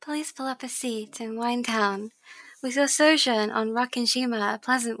please pull up a seat in Wine Town. With your sojourn on Rock and Shima a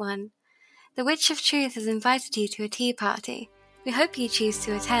pleasant one. The Witch of Truth has invited you to a tea party. We hope you choose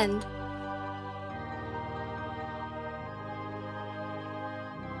to attend.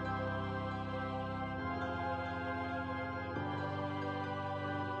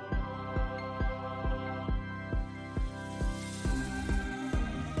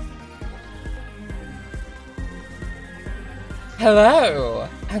 Hello,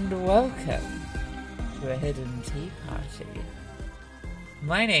 and welcome to a hidden tea party.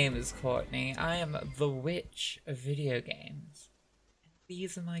 My name is Courtney. I am the Witch of Video Games.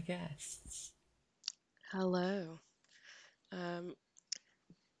 These are my guests. Hello.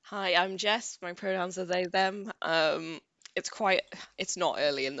 Hi, I'm Jess. My pronouns are they, them. It's not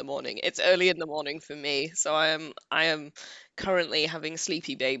early in the morning. It's early in the morning for me, so I am currently having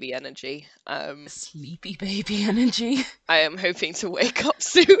sleepy baby energy. Sleepy baby energy. I am hoping to wake up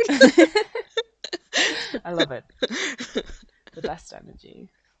soon. I love it. The best energy.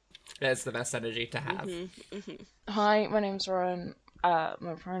 It's the best energy to have. Hi, my name's Lauren.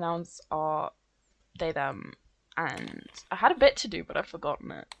 My pronouns are they, them, and I had a bit to do, but I've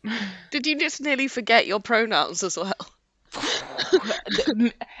forgotten it. Did you just nearly forget your pronouns as well?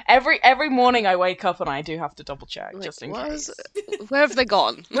 Every morning I wake up and I do have to double check, Like, just in what case. Where have they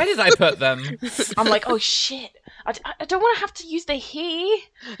gone? Where did I put them? I'm like, oh shit, I don't want to have to use the he.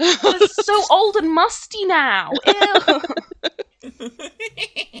 It's so old and musty now. Ew.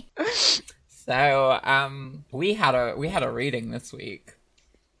 So, we had a reading this week.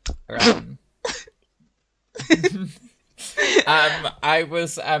 I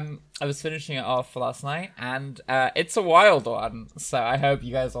was finishing it off last night, and it's a wild one. So I hope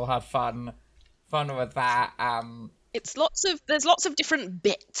you guys all had fun with that. There's lots of different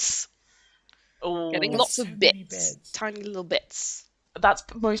bits. Ooh, Getting lots so of many bits, bits. tiny little bits. that's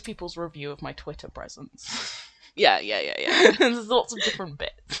most people's review of my Twitter presence. Yeah. There's lots of different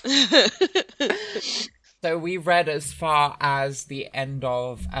bits. So we read as far as the end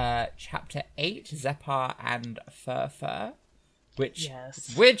of chapter 8, Zepar and Furfur, which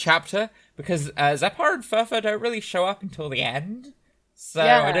is a weird chapter because Zepar and Furfur don't really show up until the end. So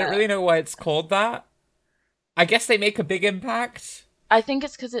Yeah. I don't really know why it's called that. I guess they make a big impact. I think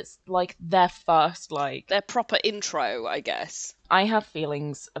it's because it's like their first, like... Their proper intro, I guess. I have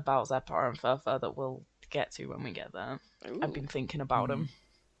feelings about Zepar and Furfur that we'll get to when we get there. Ooh, I've been thinking about them.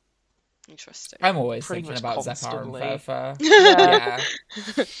 interesting. I'm always Pretty thinking much about Zepar and constantly. Furfur. Yeah.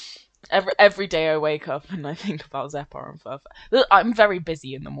 Yeah. Every day I wake up and I think about Zepar and Furfur. I'm very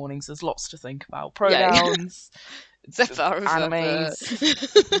busy in the mornings. There's lots to think about. Yeah. Pronouns, Zephyr and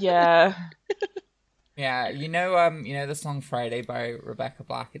animes. Yeah. Yeah, you know the song Friday by Rebecca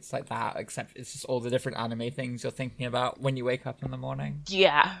Black? It's like that, except it's just all the different anime things you're thinking about when you wake up in the morning.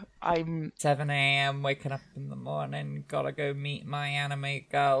 Yeah. I'm... 7 a.m. waking up in the morning, gotta go meet my anime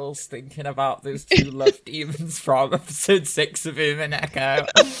girls, thinking about those two love demons from episode 6 of Umineko.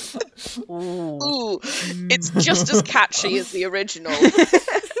 Ooh. Ooh, it's just as catchy as the original.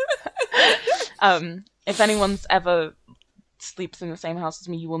 If anyone's ever sleeps in the same house as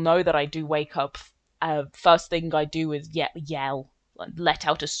me, you will know that I do wake up. First thing I do is yell, let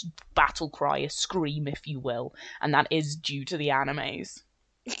out a battle cry, a scream, if you will, and that is due to the animes.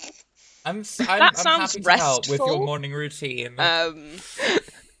 I'm sounds happy to help with your restful. morning routine. I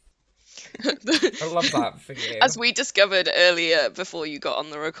I love that for you. As we discovered earlier before you got on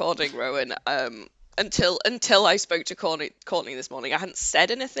the recording, Rowan, until I spoke to Courtney this morning, I hadn't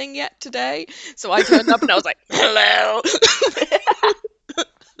said anything yet today. So I turned up and I was like, "Hello."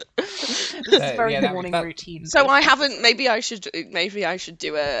 This is very morning routine. So I haven't. Maybe I should do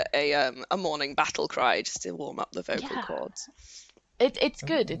a morning battle cry just to warm up the vocal cords. It's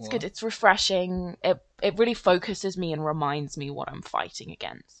good. It's good. It's refreshing. It really focuses me and reminds me what I'm fighting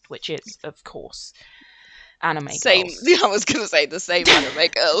against, which is, of course, anime Same. girls. Yeah, I was gonna say the same anime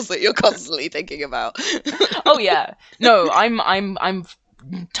girls that you're constantly thinking about. Oh yeah. No, I'm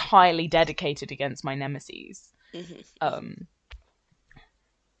entirely dedicated against my nemesis.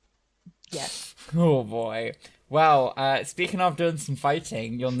 Yes. Oh boy. Well, speaking of doing some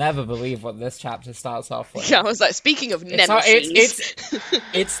fighting, you'll never believe what this chapter starts off with. Yeah, I was like, speaking of nemesis.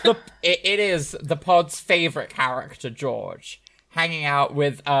 It is the pod's favorite character, George, hanging out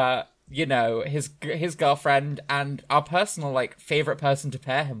with his girlfriend and our personal favorite person to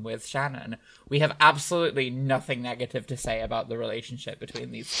pair him with, Shannon. We have absolutely nothing negative to say about the relationship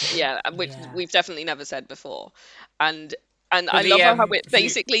between these two. Yeah, which we've definitely never said before, and I love how it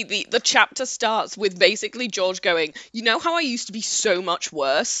basically the chapter starts with basically George going, "You know how I used to be so much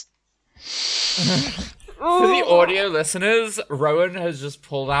worse." For the audio listeners, Rowan has just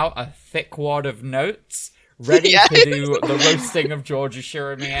pulled out a thick wad of notes, ready to do the roasting of George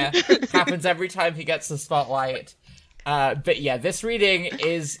Shiramir. Happens every time he gets the spotlight. But yeah, this reading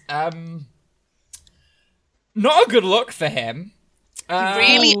is not a good look for him.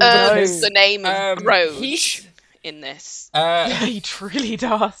 Really earns the name of Groge in this. Yeah, he truly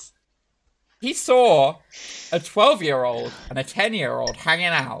does. He saw a 12-year-old and a 10-year-old hanging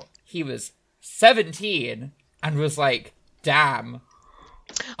out. He was 17 and was like, damn.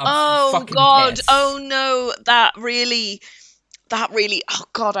 Oh god, pissed. oh no, that really, oh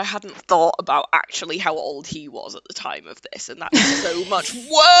god, I hadn't thought about actually how old he was at the time of this, and that's so much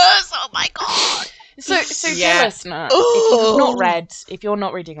worse, oh my god. So Yeah. dear listener, if you're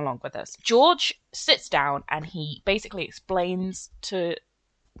not reading along with us, George sits down and he basically explains to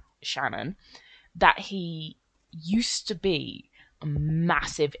Shannon that he used to be a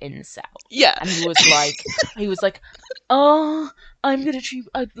massive incel. Yeah. And he was like, oh, I've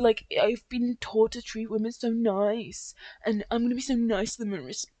been taught to treat women so nice, and I'm gonna be so nice to them and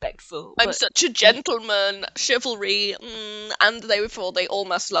respectful. I'm but such a gentleman, chivalry, and they all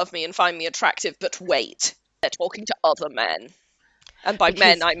must love me and find me attractive, but wait, they're talking to other men. And by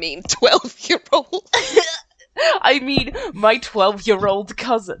men, I mean 12-year-olds. I mean, my 12-year-old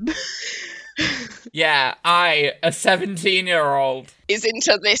cousin. Yeah, I, a 17-year-old. Is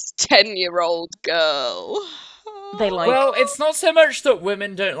into this 10-year-old girl. They like. Well, it's not so much that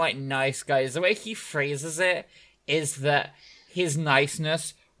women don't like nice guys. The way he phrases it is that his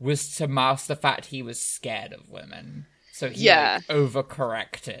niceness was to mask the fact he was scared of women. So he like,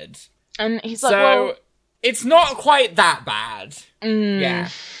 overcorrected. And he's like, So well, it's not quite that bad. Yeah.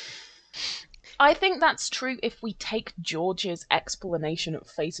 I think that's true if we take George's explanation at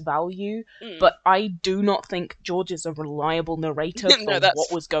face value, but I do not think George is a reliable narrator for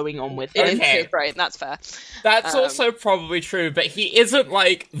what was going on with him. It is right, that's fair. That's also probably true, but he isn't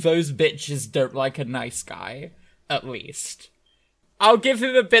like, those bitches don't like a nice guy, at least. I'll give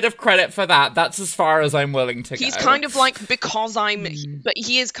him a bit of credit for that. That's as far as I'm willing to go. He's kind of like, but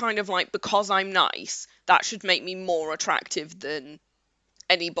he is kind of like, because I'm nice, that should make me more attractive than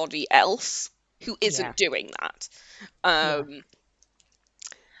anybody else who isn't doing that.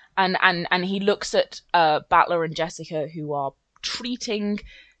 And he looks at Battler and Jessica, who are treating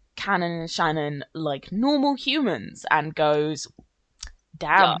Cannon and Shannon like normal humans, and goes,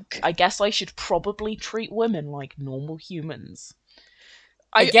 damn, Yuck. I guess I should probably treat women like normal humans.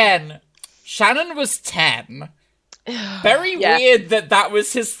 Again, Shannon was 10. Very weird that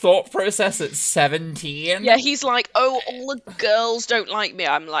was his thought process at 17. Yeah, he's like, oh, all the girls don't like me.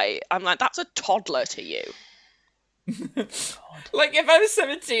 I'm like, that's a toddler to you. Like, if I was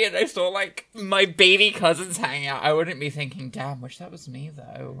 17 and I saw, like, my baby cousins hanging out, I wouldn't be thinking, damn, wish that was me,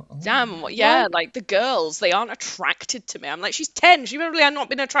 though. Oh. Damn, yeah, like, the girls, they aren't attracted to me. I'm like, she's 10. She probably has not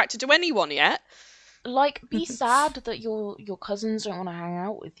been attracted to anyone yet. Like, be sad that your cousins don't want to hang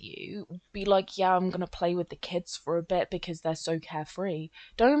out with you. Be like, yeah, I'm gonna play with the kids for a bit because they're so carefree.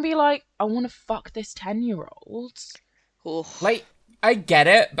 Don't be like, I want to fuck this 10-year-old. Like, I get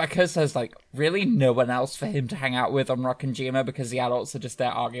it, because there's, like, really no one else for him to hang out with on Rokkenjima because the adults are just there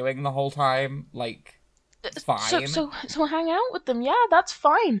arguing the whole time. Like, it's fine. So hang out with them, yeah, that's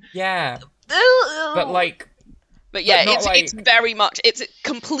fine. Yeah. But, like... But yeah, But not it's very much, it's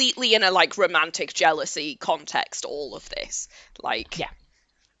completely in a, like, romantic jealousy context, all of this. Like... Yeah.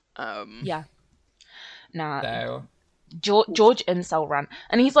 Yeah. Nah. So... George incel ran.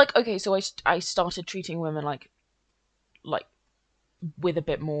 And he's like, okay, so I started treating women like with a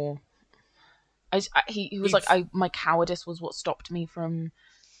bit more... He was like, my cowardice was what stopped me from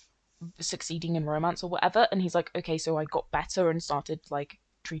succeeding in romance or whatever. And he's like, okay, so I got better and started, like,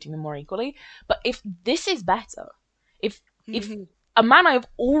 treating them more equally. But if this is better, if a man I've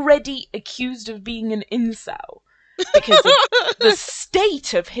already accused of being an incel because of the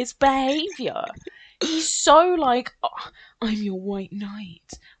state of his behaviour, he's so like, oh, I'm your white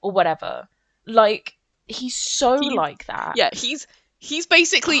knight or whatever. Like, he's so like that. Yeah, he's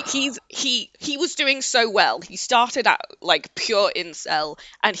basically, he was doing so well. He started out like pure incel,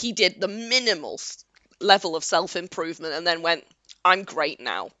 and he did the minimal level of self-improvement and then went, I'm great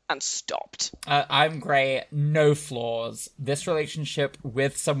now, and stopped. I'm great, no flaws. This relationship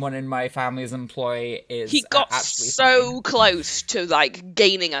with someone in my family's employ is He got actually so fine. close to, like,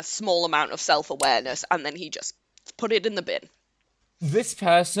 gaining a small amount of self-awareness, and then he just put it in the bin. This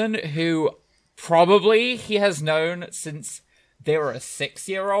person who probably he has known since they were a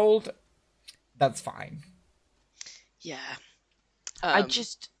 6-year-old, that's fine. Yeah.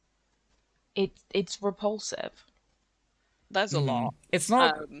 It's repulsive. There's a lot. It's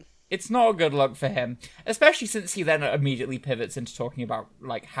not... it's not a good look for him, especially since he then immediately pivots into talking about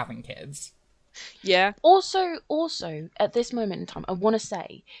like having kids. Yeah. Also, at this moment in time, I want to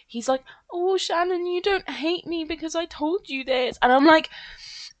say, he's like, oh, Shannon, you don't hate me because I told you this. And I'm like,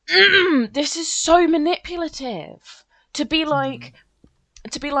 this is so manipulative. To be like,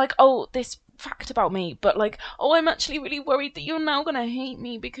 oh, this fact about me, but like, oh, I'm actually really worried that you're now going to hate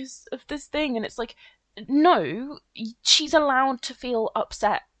me because of this thing. And it's like, no, she's allowed to feel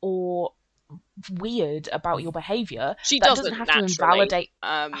upset or weird about your behavior. She that doesn't have naturally. to invalidate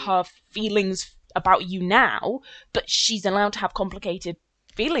her feelings about you now, but she's allowed to have complicated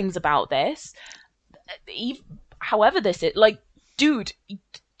feelings about this. However this is, like, dude,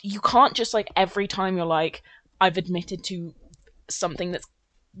 you can't just, like, every time you're like, I've admitted to something that's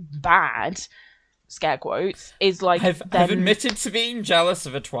bad, scare quotes, is like, I've admitted to being jealous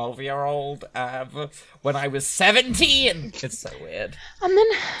of a 12-year-old when I was 17. It's so weird. And then,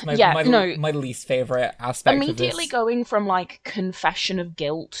 my least favorite aspect immediately of this. going from, like, confession of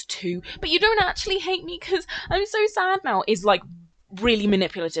guilt to, but you don't actually hate me because I'm so sad now, is, like, really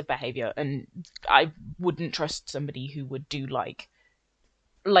manipulative behavior. And I wouldn't trust somebody who would do, like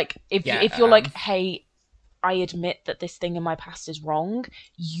if you're like, hey, I admit that this thing in my past is wrong,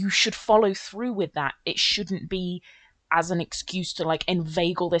 you should follow through with that. It shouldn't be as an excuse to, like,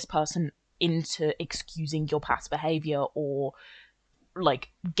 inveigle this person into excusing your past behavior or, like,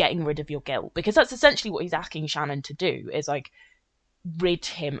 getting rid of your guilt. Because that's essentially what he's asking Shannon to do, is, like, rid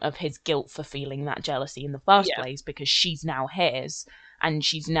him of his guilt for feeling that jealousy in the first place, because she's now his, and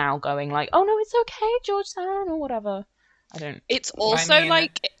she's now going like, oh no, it's okay, George San, or whatever. It's also,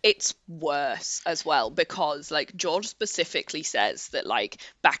 like, it's worse as well, because, like, George specifically says that, like,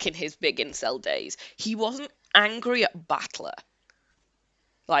 back in his big incel days, he wasn't angry at Battler.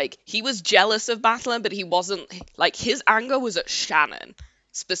 Like, he was jealous of Battler, but he wasn't, like, his anger was at Shannon,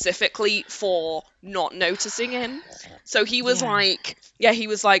 specifically for not noticing him. So he was he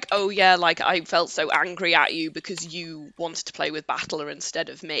was like, oh yeah, like, I felt so angry at you because you wanted to play with Battler instead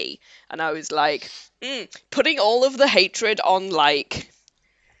of me. And I was like, putting all of the hatred on, like,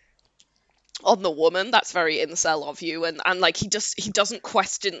 on the woman, that's very incel of you. And like, he doesn't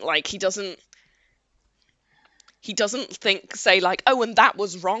question, like, he doesn't say like, oh, and that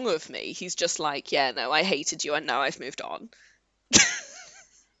was wrong of me. He's just like, yeah, no, I hated you and now I've moved on.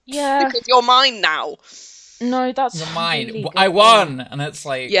 Yeah. Because you're mine now. No, that's You're mine. really I won, and it's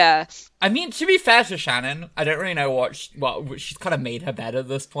like, yeah. I mean, to be fair to Shannon, I don't really know what. She's kind of made her bed at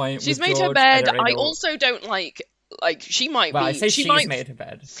this point. She's with made George. her bed. I also don't like she might Well, be. I say she she's might made her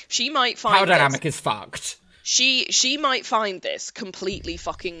bed. She might find Power this, dynamic is fucked. She might find this completely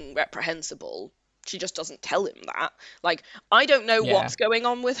fucking reprehensible. She just doesn't tell him that. Like, I don't know what's going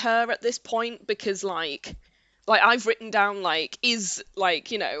on with her at this point, because like I've written down, like, is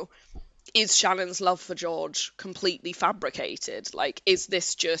Shannon's love for George completely fabricated? Like, is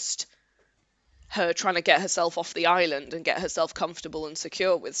this just her trying to get herself off the island and get herself comfortable and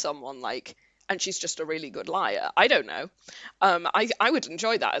secure with someone, like, and she's just a really good liar? I don't know. I would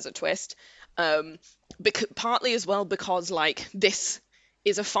enjoy that as a twist. Partly as well because, like, this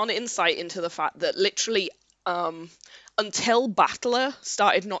is a fun insight into the fact that literally until Battler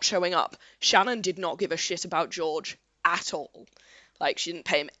started not showing up, Shannon did not give a shit about George at all. Like, she didn't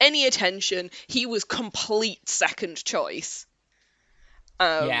pay him any attention. He was complete second choice.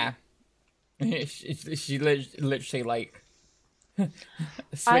 Yeah. she literally, like,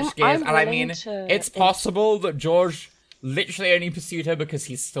 switched gears. And I mean, it's possible that George literally only pursued her because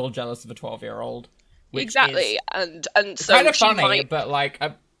he's still jealous of a 12-year-old. Exactly. And so kind of funny, but like...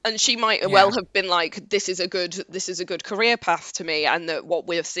 and she might well have been like, this is a good career path to me, and that what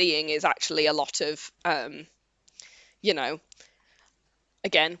we're seeing is actually a lot of,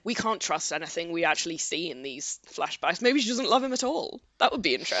 again, we can't trust anything we actually see in these flashbacks. Maybe she doesn't love him at all. That would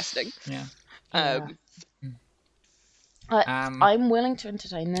be interesting. Yeah. I'm willing to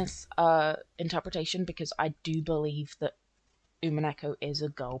entertain this interpretation, because I do believe that Umineko is a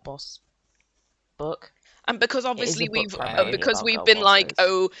girl boss book. And because obviously we've been like,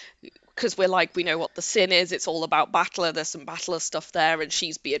 because we're like, we know what the sin is, it's all about Battler, there's some Battler stuff there, and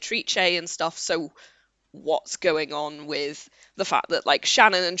she's Beatrice and stuff, so what's going on with the fact that, like,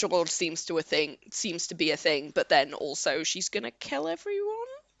 Shannon and George seems to be a thing, but then also she's gonna kill everyone?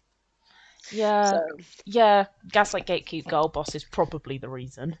 Yeah, Gaslight Gatekeep Girl Boss is probably the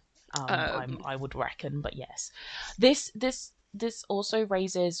reason. I would reckon, but yes. This also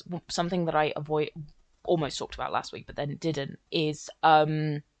raises something that I almost talked about last week, but then didn't, is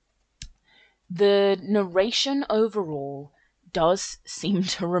the narration overall does seem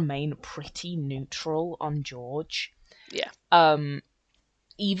to remain pretty neutral on George. Yeah.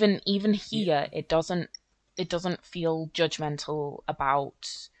 even here, it doesn't feel judgmental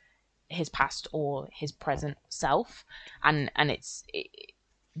about his past or his present self, and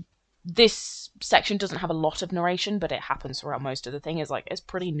this section doesn't have a lot of narration, but it happens throughout most of the thing. It's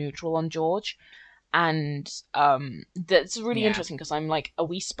pretty neutral on George, and that's really interesting, because I'm like, are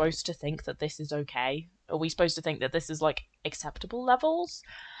we supposed to think that this is okay? Are we supposed to think that this is like acceptable levels?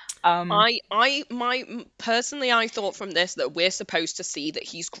 Personally, I thought from this that we're supposed to see that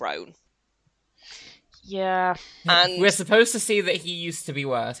he's grown. Yeah, and we're supposed to see that he used to be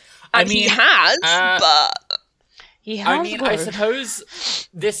worse. He has, but he has. I suppose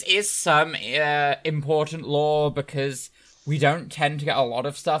this is some important lore, because we don't tend to get a lot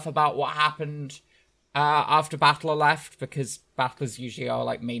of stuff about what happened after Battler left, because Battler's usually our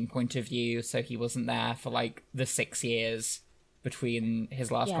like main point of view, so he wasn't there for like the 6 years between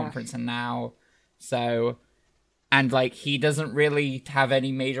his last conference and now. So, and like, he doesn't really have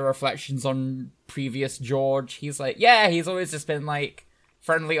any major reflections on previous George. He's like, he's always just been like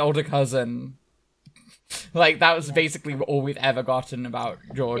friendly older cousin. Like, that was basically all we've ever gotten about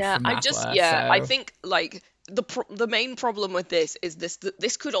George from Battler. I think like the main problem with this is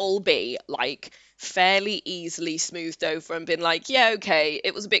this could all be like fairly easily smoothed over and been like, yeah, okay,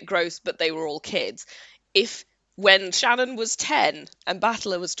 it was a bit gross, but they were all kids. If when Shannon was 10 and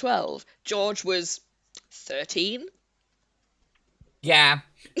Battler was 12, George was 13? Yeah.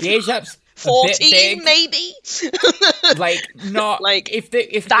 The age gap's 14, maybe? Like, not... like, if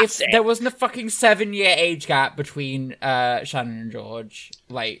there wasn't a fucking 7-year age gap between Shannon and George,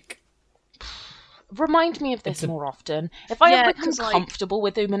 like... Remind me of this more often. If I ever become comfortable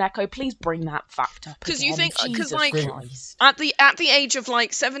with Umineko, please bring that fact up. Because you think, because like, Christ. at the age of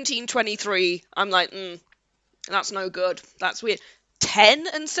like 17, 23, I'm like, that's no good. That's weird. 10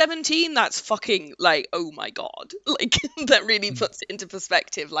 and 17, that's fucking like, oh my god. Like, that really puts it into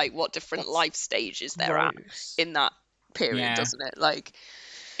perspective, like what different life stages there are in that period, doesn't it? Like,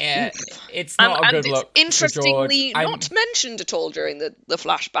 it's not a good look. Interestingly, not mentioned at all during the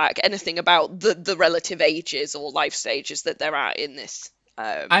flashback anything about the relative ages or life stages that they're at in this.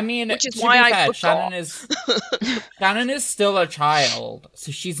 I mean, which is to why be I fair, forgot. Shannon is still a child,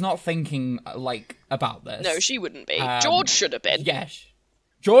 so she's not thinking like about this. No, she wouldn't be. George should have been. Yes,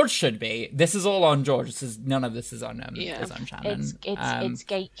 George should be. This is all on George. None of this is on is on Shannon. It's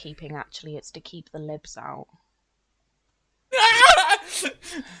gatekeeping. Actually, it's to keep the libs out.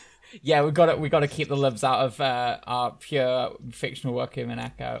 Yeah, we got to keep the libs out of our pure fictional work,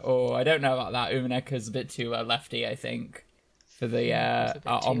 Umineko. Oh, I don't know about that. Umineko's a bit too lefty, I think, for the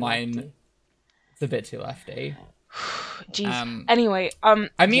online. Lefty. It's a bit too lefty. Jeez. Anyway, I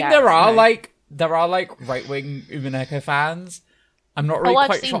mean, there are right wing Umineko fans. I'm not really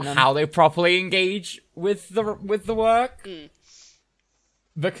quite sure how they properly engage with the work,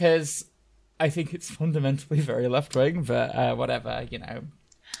 because I think it's fundamentally very left wing. But whatever,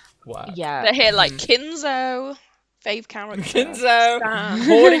 work. Yeah, they're here like Kinzo, fave character. Kinzo,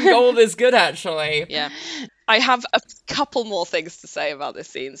 hoarding gold is good, actually. Yeah. I have a couple more things to say about this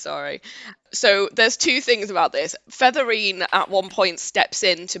scene, sorry. So there's two things about this. Featherine at one point steps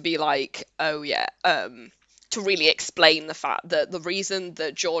in to be like, to really explain the fact that the reason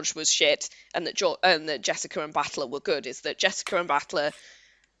that George was shit and that Jessica and Battler were good is that Jessica and Battler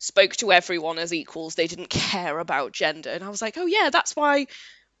spoke to everyone as equals. They didn't care about gender. And I was like, oh yeah, that's why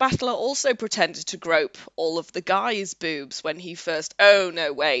Battler also pretended to grope all of the guys' boobs when he first... Oh,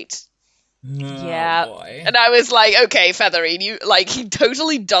 no, wait. Yeah. Oh, boy. And I was like, okay, Featherine, he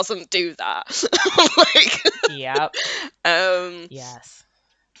totally doesn't do that. Yep. Yes.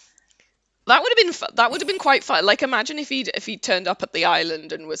 That would have been quite fun. Like, imagine if he'd turned up at the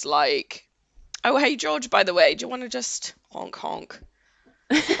island and was like, oh, hey, George, by the way, do you want to just honk honk?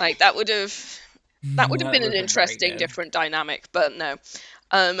 Like, that would have been an interesting, different dynamic, but no.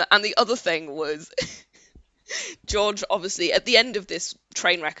 And the other thing was, George, obviously, at the end of this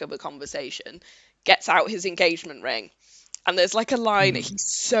train wreck of a conversation, gets out his engagement ring. And there's like a line, he's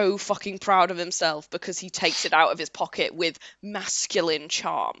so fucking proud of himself because he takes it out of his pocket with masculine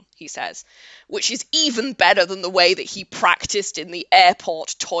charm, he says, which is even better than the way that he practiced in the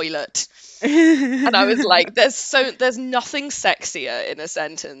airport toilet. And I was like, there's nothing sexier in a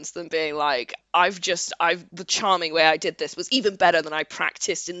sentence than being like, the charming way I did this was even better than I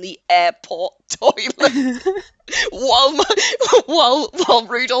practiced in the airport toilet. while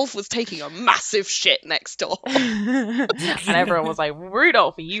Rudolph was taking a massive shit next door. And everyone was like,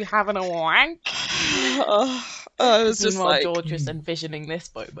 Rudolph, are you having a wank? I was just like... George was envisioning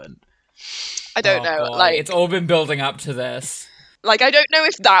this moment. I don't know. God. Like, it's all been building up to this. Like, I don't know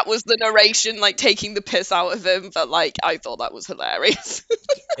if that was the narration, like, taking the piss out of him, but, like, I thought that was hilarious.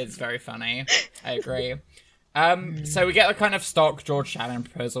 It's very funny. I agree. So we get the kind of stock George Shannon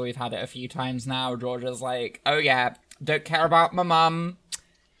proposal. We've had it a few times now. George is like, oh yeah, don't care about my mum.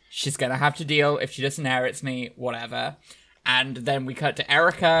 She's gonna have to deal if she disinherits me, whatever. And then we cut to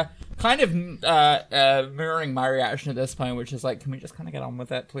Erica, kind of mirroring my reaction at this point, which is like, can we just kind of get on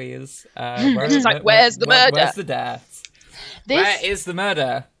with it, please? It's like, where's the murder? Where's the death? Where is the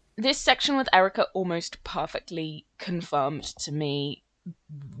murder? This section with Erica almost perfectly confirmed to me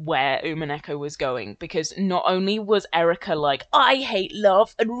where Umineko was going, because not only was Erica like, I hate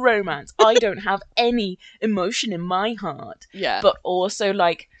love and romance, I don't have any emotion in my heart, Yeah. but also,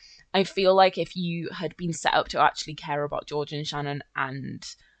 like, I feel like if you had been set up to actually care about George and Shannon and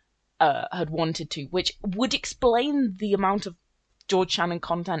had wanted to, which would explain the amount of George Shannon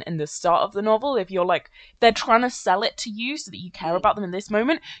content in the start of the novel, if you're like, they're trying to sell it to you so that you care about them in this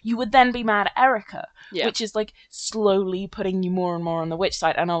moment, you would then be mad at Erica, which is like slowly putting you more and more on the witch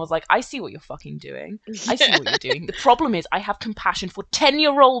side. And I was like, I see what you're fucking doing. I see what you're doing. The problem is I have compassion for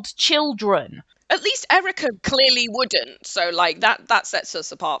 10-year-old children. At least Erica clearly wouldn't, so, like, that sets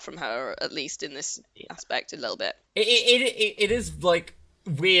us apart from her, at least in this aspect, a little bit. It is, like,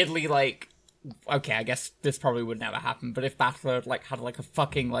 weirdly, like, okay, I guess this probably would never happen, but if Battler, like, had, like, a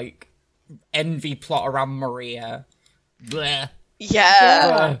fucking, like, envy plot around Maria, bleh.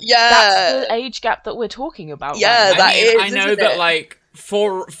 Yeah. That's the age gap that we're talking about. Yeah, right? I know that, like,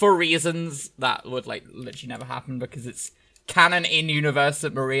 for reasons that would, like, literally never happen, because it's canon in universe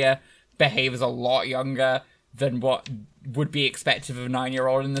that Maria behaves a lot younger than what would be expected of a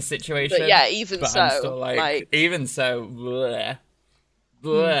 9-year-old in this situation. But yeah, even but so, I'm still like, even so, bleh.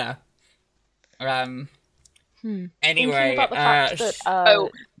 Bleh. Anyway, Thinking about the fact that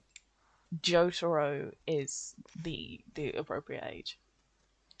Jotaro is the appropriate age.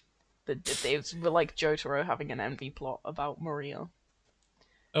 It's like Jotaro having an envy plot about Maria.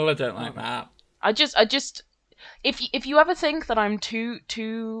 Oh, I don't like that. I just if you ever think that I'm too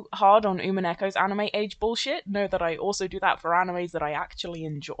hard on Umineko's anime age bullshit, know that I also do that for animes that I actually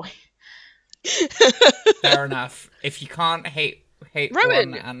enjoy. Fair enough. If you can't hate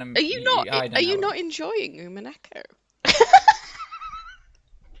Rowan, one anime, are you not enjoying Umineko?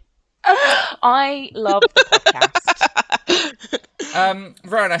 I love the podcast.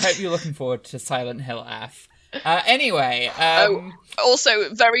 Rowan, I hope you're looking forward to Silent Hill F. Anyway,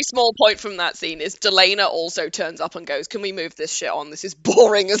 Also, very small point from that scene is Delena also turns up and goes, "Can we move this shit on? This is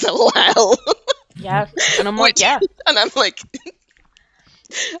boring as all hell." Yeah, and I'm like, yeah. And I'm like,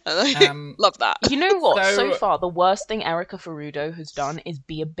 and I love that. You know what? So far, the worst thing Erica Furudo has done is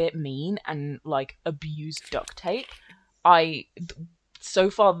be a bit mean and, like, abuse duct tape. So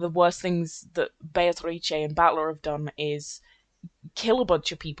far, the worst things that Beatrice and Battler have done is kill a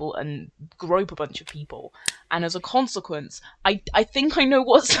bunch of people and grope a bunch of people. And as a consequence, I think I know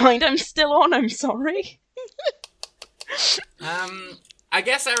what side I'm still on, I'm sorry. I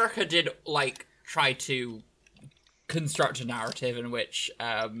guess Erica did, like, try to construct a narrative in which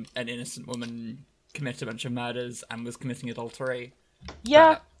an innocent woman committed a bunch of murders and was committing adultery.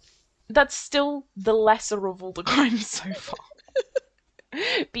 Yeah, that's still the lesser of all the crimes so far.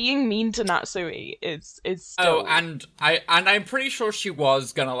 Being mean to Natsui is still... Oh, and I'm pretty sure she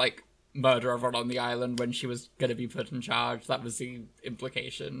was gonna, like, murder everyone on the island when she was gonna be put in charge. That was the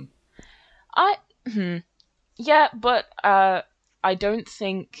implication. Yeah, but I don't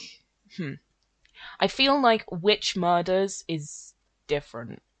think... I feel like witch murders is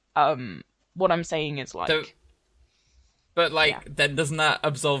different. What I'm saying is, like... But, like, then doesn't that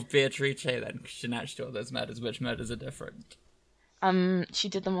absolve Beatrice then? Because she didn't actually do all those murders. Which murders are different? She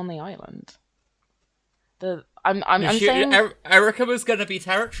did them on the island. I'm saying Erica was gonna be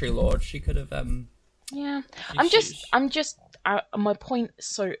territory lord. She could have Yeah, I'm just. My point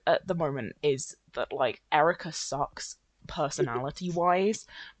at the moment is that, like, Erica sucks personality-wise,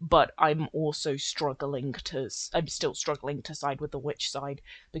 but I'm still struggling to side with the witch side,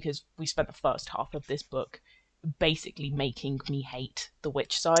 because we spent the first half of this book basically making me hate the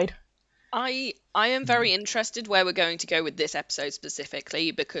witch side. I am very interested where we're going to go with this episode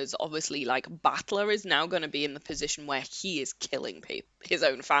specifically, because obviously, like, Battler is now going to be in the position where he is killing his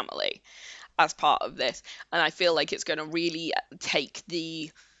own family as part of this, and I feel like it's going to really take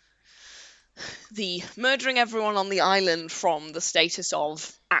the murdering everyone on the island from the status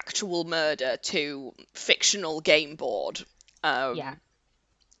of actual murder to fictional game board.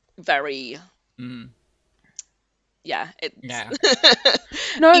 Very. Yeah, it's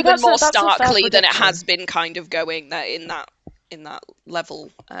no, even more starkly than it has been kind of going in that level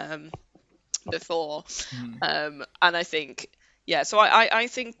before. And I think, Yeah, so I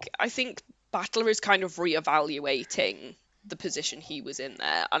think Battler is kind of reevaluating the position he was in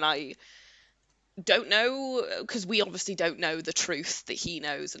there, and I don't know, because we obviously don't know the truth that he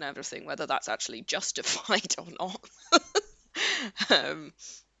knows and everything, whether that's actually justified or not. um,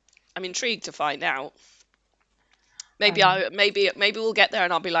 I'm intrigued to find out. Maybe maybe we'll get there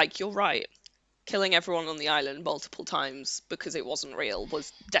and I'll be like, you're right. Killing everyone on the island multiple times because it wasn't real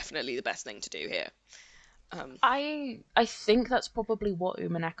was definitely the best thing to do here. I think that's probably what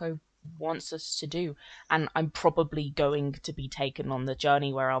Umineko wants us to do, and I'm probably going to be taken on the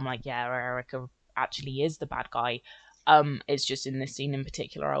journey where I'm like, yeah, Erica actually is the bad guy. It's just in this scene in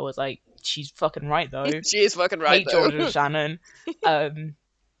particular, I was like, she's fucking right though. She is fucking right, Hey, though. George and Shannon.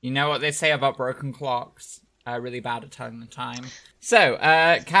 You know what they say about broken clocks? Really bad at telling the time. So,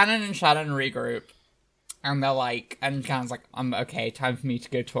 Cannon and Shannon regroup. And they're like, and Cannon's like, okay, time for me to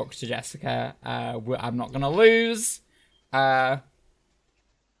go talk to Jessica. I'm not gonna lose. So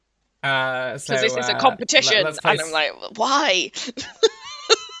Because this is a competition, and I'm like, why?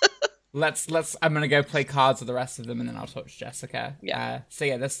 I'm gonna go play cards with the rest of them, and then I'll talk to Jessica. Yeah. So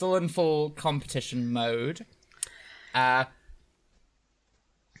yeah, they're still in full competition mode.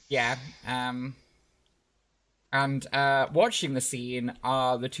 And watching the scene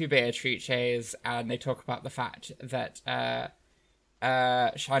are the two Beatrices, and they talk about the fact that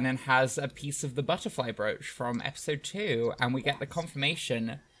Shannon has a piece of the butterfly brooch from episode 2, and we get the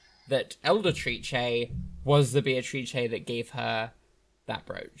confirmation that Elder Trice was the Beatrice that gave her that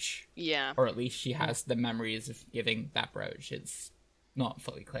brooch. Yeah. Or at least she has the memories of giving that brooch. It's not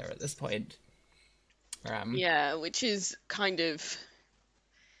fully clear at this point. Yeah, which is kind of...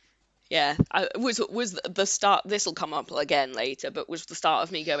 Yeah, was the start, this will come up again later, but was the start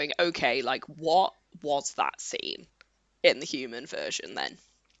of me going, okay, like, what was that scene in the human version then?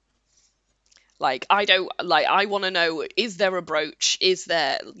 Like, I want to know, is there a brooch? Is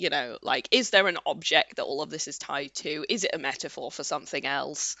there, is there an object that all of this is tied to? Is it a metaphor for something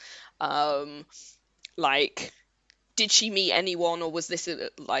else? Did she meet anyone, or was this a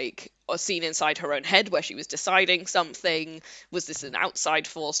scene inside her own head where she was deciding something? Was this an outside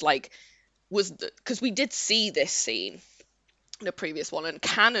force? Because we did see this scene in a previous one, and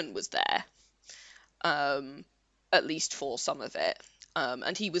Cannon was there, at least for some of it.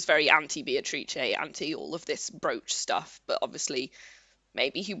 And he was very anti-Beatrice, anti all of this brooch stuff, but obviously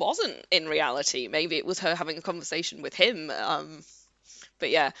maybe he wasn't in reality. Maybe it was her having a conversation with him. But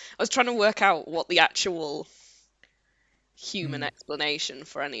yeah, I was trying to work out what the actual human explanation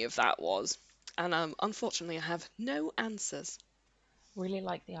for any of that was, and unfortunately I have no answers. Really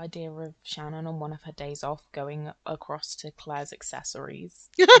like the idea of Shannon on one of her days off going across to Claire's accessories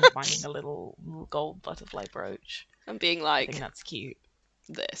and finding a little gold butterfly brooch And being I like, think that's cute.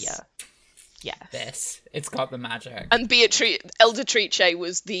 this. Yeah. It's got the magic. And Elder Trice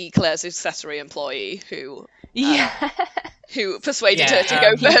was the Claire's accessory employee who persuaded her to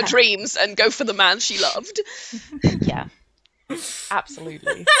go for her dreams and go for the man she loved. Yeah.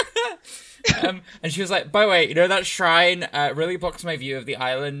 Absolutely. And she was like, by the way, that shrine really blocks my view of the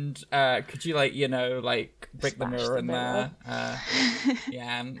island. Could you break the Smash mirror the in mirror.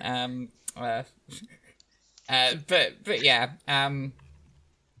 there? But yeah. And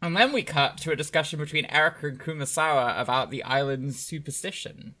then we cut to a discussion between Erica and Kumasawa about the island's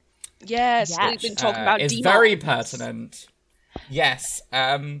superstition. Yes, Yes. we've been talking about It's demons. very pertinent. Yes.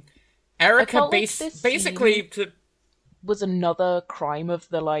 Erica felt like this basically... Was another crime of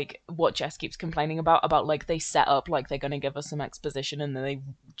the what Jess keeps complaining about they set up they're gonna give us some exposition and then they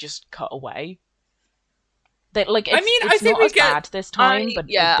just cut away. It's I think not we as get- bad this time, but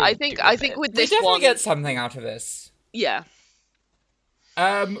I they think do a bit. with We this definitely one, get something out of this. yeah,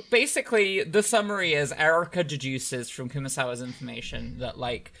 Basically, the summary is Erica deduces from Kumasawa's information that,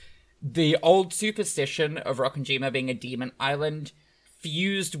 the old superstition of Rokkenjima being a demon island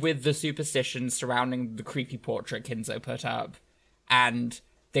fused with the superstition surrounding the creepy portrait Kinzo put up, and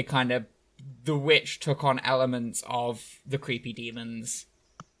the witch took on elements of the creepy demons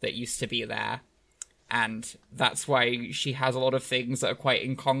that used to be there, and that's why she has a lot of things that are quite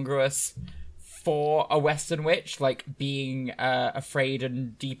incongruous for a Western witch, like being afraid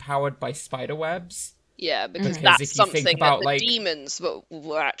and depowered by spider webs. yeah, because Because that's if you something think about, that the demons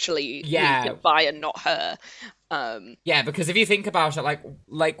were actually Yeah. weakened by, and not her. Yeah, because if you think about it,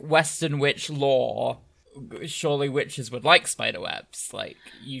 like Western witch lore, surely witches would like spider webs.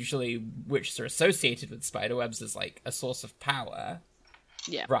 Usually witches are associated with spider webs as, a source of power,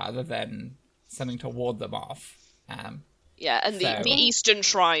 Yeah, rather than something to ward them off. yeah, and So- the Eastern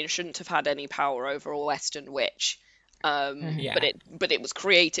Shrine shouldn't have had any power over a Western witch. Yeah. But it was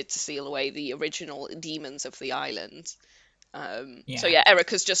created to seal away the original demons of the island. So yeah,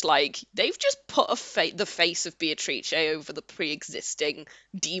 Erica's just like, they've just put the face of Beatrice over the pre-existing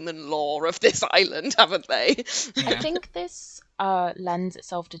demon lore of this island, haven't they? I think this lends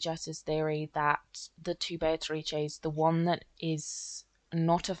itself to Jess's theory that the two Beatrices, the one that is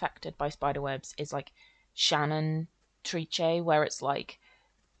not affected by spiderwebs is like Shannon Trice, where it's like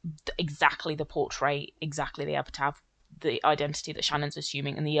exactly the portrait, exactly the epitaph, the identity that Shannon's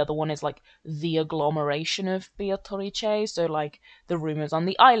assuming, and the other one is like the agglomeration of Beatrice, so like the rumors on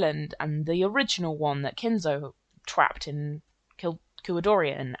the island and the original one that Kinzo trapped in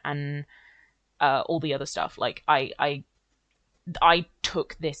Kuadorian and all the other stuff. Like I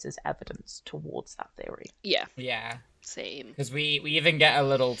took this as evidence towards that theory. Yeah. Same. Because we even get a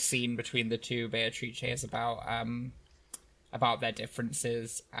little scene between the two Beatrices about their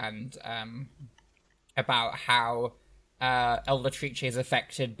differences and about how Elder Trice is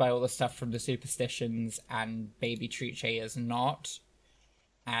affected by all the stuff from the superstitions and Baby Trice is not,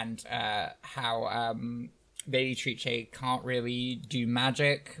 and how Baby Trice can't really do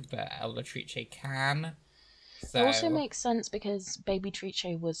magic, but Elder Trice can. So... It also makes sense because Baby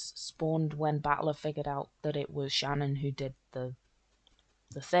Trice was spawned when Battler figured out that it was Shannon who did the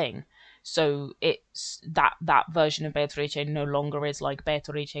thing. So it's that version of Beatrice no longer is like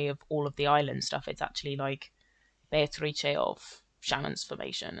Beatrice of all of the island stuff. It's actually like Beatrice of Shannon's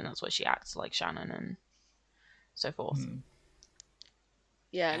formation, and that's why she acts like Shannon and so forth.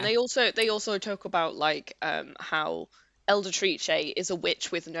 Yeah, and they also talk about like how Elder Trice is a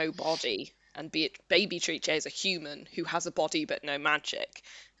witch with no body, and Baby Trice is a human who has a body but no magic.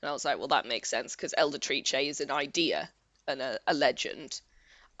 And I was like, well, that makes sense because Elder Trice is an idea and a legend.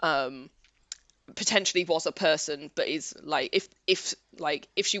 Potentially was a person, but is like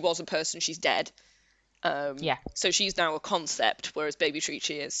if she was a person, she's dead. So she's now a concept, whereas Baby Trice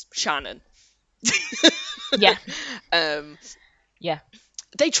is Shannon. Yeah. Yeah.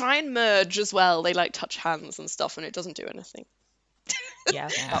 They try and merge as well. They like touch hands and stuff, and it doesn't do anything. Yeah,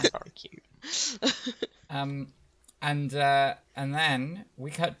 that's very cute. And then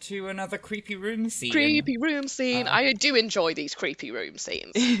we cut to another creepy room scene. Creepy room scene. I do enjoy these creepy room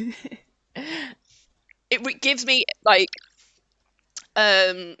scenes. It gives me like,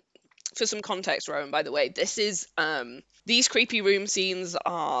 for some context, Rowan, by the way, this is these creepy room scenes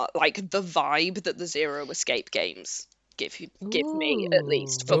are like the vibe that the Zero Escape games give me, at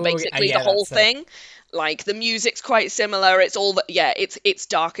least, for basically the whole thing. Like the music's quite similar. It's all it's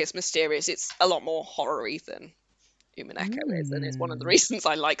dark, it's mysterious, it's a lot more horror-y than Umineko is, and it's one of the reasons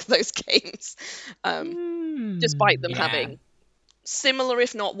I like those games, despite them having similar,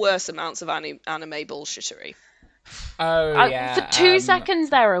 if not worse, amounts of anime bullshittery. For 2 seconds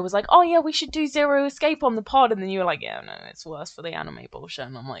there, I was like, oh yeah, we should do Zero Escape on the pod, and then you were like, yeah, no, it's worse for the anime bullshit,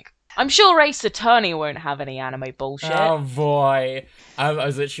 and I'm like, I'm sure Ace Attorney won't have any anime bullshit. Oh boy. I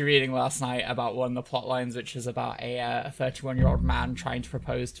was literally reading last night about one of the plot lines, which is about a 31-year-old man trying to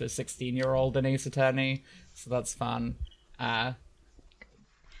propose to a 16-year-old in Ace Attorney, so that's fun. To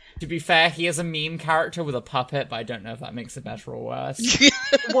be fair, he is a meme character with a puppet, but I don't know if that makes it better or worse.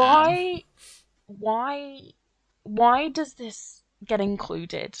 Why does this get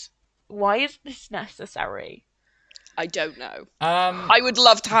included? Why is this necessary? I don't know. I would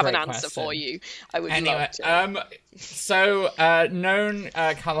love to have an answer for you. I would love to. So, known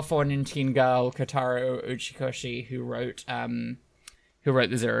Californian teen girl Kotaro Uchikoshi, who wrote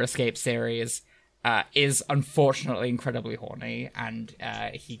the Zero Escape series, is unfortunately incredibly horny, and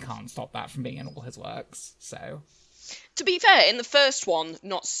he can't stop that from being in all his works. So, to be fair, in the first one,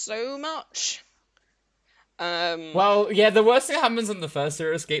 not so much. Well, yeah, the worst thing that happens in the first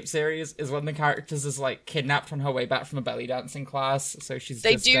Zero Escape series is when the characters is like kidnapped on her way back from a belly dancing class, so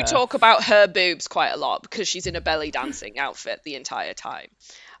They do talk about her boobs quite a lot because she's in a belly dancing outfit the entire time.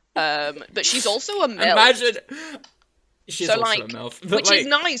 But she's also a MILF. Imagine she's also a MILF, which is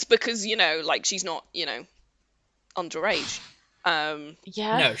nice because she's not underage.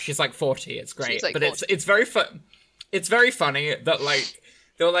 No, she's like 40. It's great, like but 40. it's very fun. It's very funny that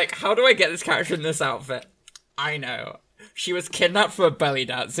they were like, how do I get this character in this outfit? I know. She was kidnapped for a belly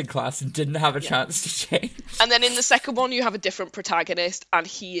dancing class and didn't have a chance to change. And then in the second one, you have a different protagonist, and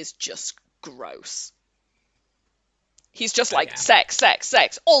he is just gross. He's just sex, sex,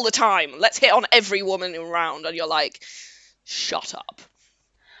 sex, all the time. Let's hit on every woman around, and you're like, shut up.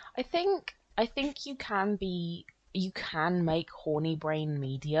 I think you can make horny brain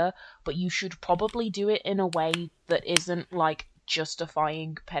media, but you should probably do it in a way that isn't like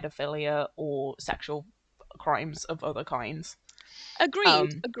justifying pedophilia or sexual crimes of other kinds.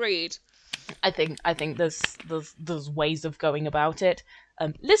 Agreed. I think there's ways of going about it.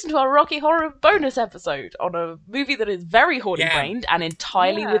 listen to our Rocky Horror bonus episode on a movie that is very horny-brained and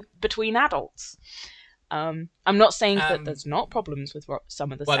entirely between adults. I'm not saying that there's not problems with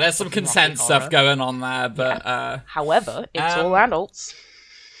some of the. Well, there's some consent stuff going on there, but however, it's all adults,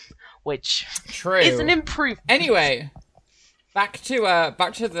 which is an improvement. Anyway, back to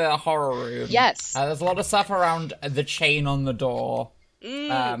the horror room. Yes, there's a lot of stuff around the chain on the door.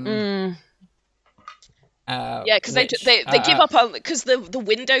 Yeah, because they give up on, because the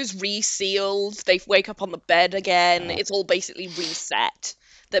window's resealed. They wake up on the bed again. It's all basically reset.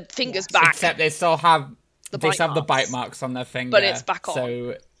 The fingers back, except they still have the bite marks on their finger, but it's back on.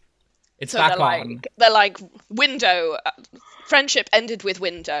 So it's back on. They're like, window. Friendship ended with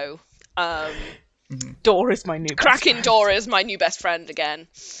window. Door is my new cracking best friend. Door is my new best friend again.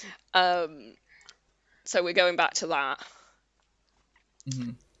 So we're going back to that.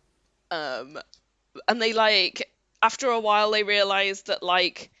 And they after a while they realize that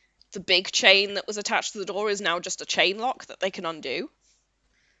the big chain that was attached to the door is now just a chain lock that they can undo.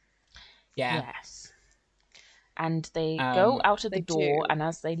 Yeah. Yes. And they go out of the door, and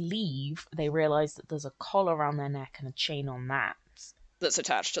as they leave, they realize that there's a collar around their neck and a chain on that that's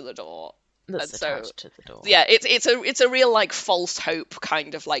attached to the door. Yeah, it's a real false hope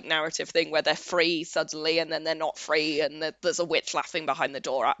kind of narrative thing where they're free suddenly and then they're not free, and there's a witch laughing behind the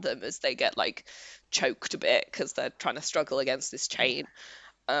door at them as they get choked a bit because they're trying to struggle against this chain.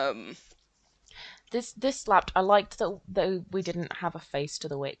 This slapped. I liked that though we didn't have a face to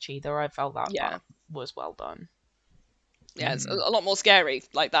the witch either. I felt that was well done. Yeah, it's a lot more scary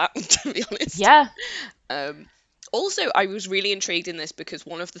like that, to be honest. Yeah. Also, I was really intrigued in this because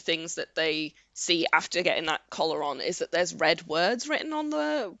one of the things that they see after getting that collar on is that there's red words written on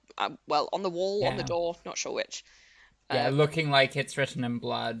the on the wall, on the door, not sure which. Looking like it's written in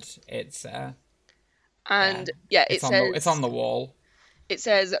blood. It's says it's on the wall. It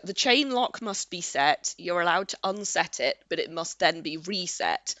says, the chain lock must be set. You're allowed to unset it, but it must then be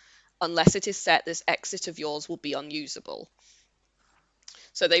reset. Unless it is set, this exit of yours will be unusable.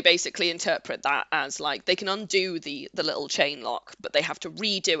 So they basically interpret that as they can undo the little chain lock, but they have to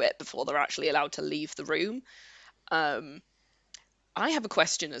redo it before they're actually allowed to leave the room. I have a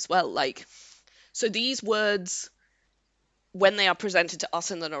question as well. So these words, when they are presented to us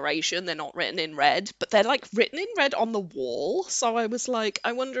in the narration, they're not written in red, but they're written in red on the wall. So I was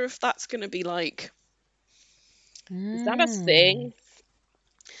I wonder if that's going to be is that a thing?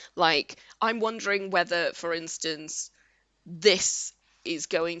 I'm wondering whether, for instance, this is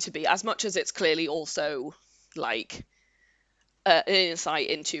going to be, as much as it's clearly also an insight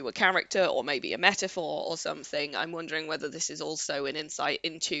into a character or maybe a metaphor or something, I'm wondering whether this is also an insight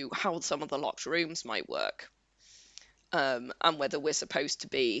into how some of the locked rooms might work. And whether we're supposed to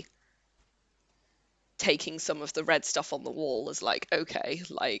be taking some of the red stuff on the wall as okay,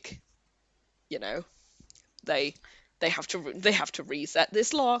 they have to reset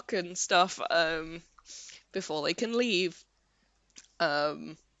this lock and stuff before they can leave.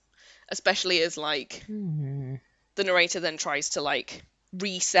 Especially as the narrator then tries to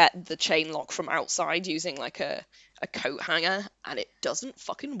reset the chain lock from outside using a coat hanger, and it doesn't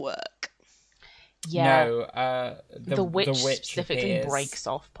fucking work. Yeah. No, the witch specifically appears. breaks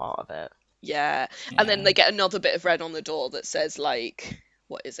off part of it. Yeah. And then they get another bit of red on the door that says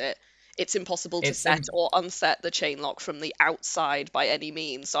what is it? It's impossible to set or unset the chain lock from the outside by any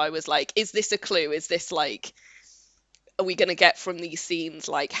means. So I was is this a clue? Is this are we going to get from these scenes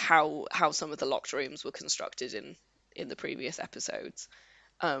how some of the locked rooms were constructed in the previous episodes?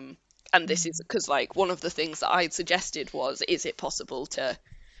 And this is because one of the things that I'd suggested was, is it possible to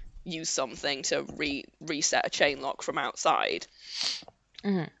use something to reset a chain lock from outside?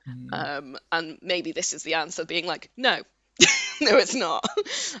 And maybe this is the answer, being no. No, it's not.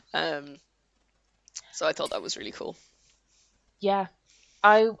 So I thought that was really cool. Yeah.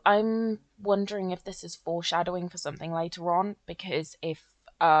 I'm wondering if this is foreshadowing for something later on, because if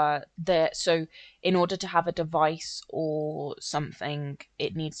so in order to have a device or something,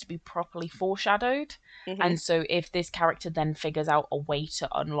 it needs to be properly foreshadowed. And so if this character then figures out a way to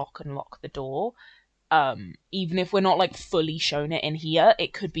unlock and lock the door, even if we're not fully shown it in here,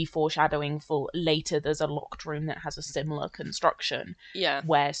 it could be foreshadowing for later. There's a locked room that has a similar construction,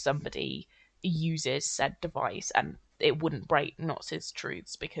 where somebody uses said device and it wouldn't break Knotz's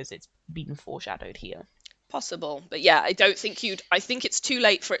truths because it's been foreshadowed here. Possible, but yeah, I don't think I think it's too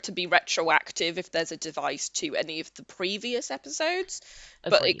late for it to be retroactive if there's a device to any of the previous episodes.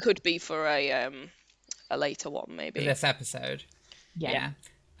 Agreed. But it could be for a later one, maybe. This episode. Yeah.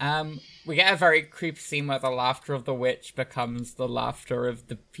 We get a very creepy scene where the laughter of the witch becomes the laughter of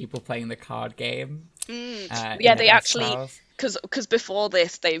the people playing the card game. Yeah, in they the actually, X-Files. because before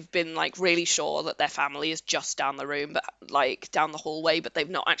this, they've been like really sure that their family is just down the room, but like down the hallway, but they've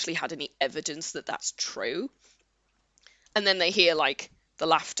not actually had any evidence that that's true. And then they hear like the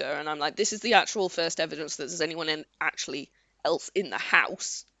laughter, and I'm like, this is the actual first evidence that there's anyone actually else in the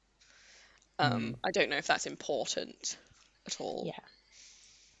house. I don't know if that's important at all. Yeah.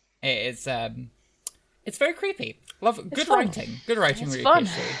 It's very creepy. Good fun. writing. Good writing, It's Ryukishi. fun.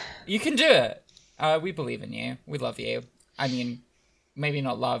 You can do it. We believe in you. We love you. I mean, maybe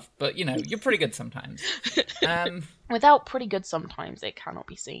not love, but you know, you're pretty good sometimes. Without pretty good sometimes, it cannot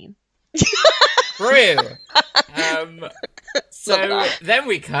be seen. True. So then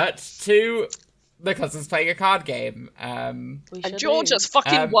we cut to the cousins playing a card game. We And should George do. has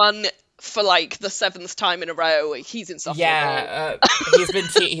fucking won for like the 7th time in a row. He's insufferable. Yeah,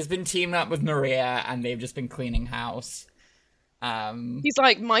 he's been teaming up with Maria, and they've just been cleaning house. He's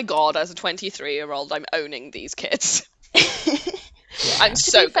like, my god, as a 23-year-old, I'm owning these kids. I'm To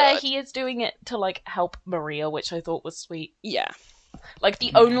so be fair, good. he is doing it to like help Maria, which I thought was sweet. Yeah. Like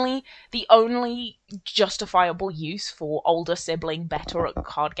the only justifiable use for older sibling better at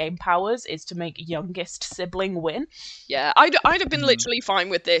card game powers is to make youngest sibling win. Yeah, I'd have been literally fine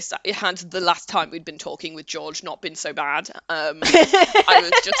with this had the last time we'd been talking with George not been so bad. I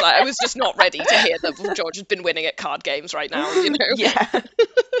was just not ready to hear that George has been winning at card games right now, you know? Yeah.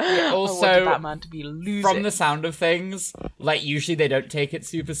 I Also, wanted that man to be losing. from the sound of things, like usually they don't take it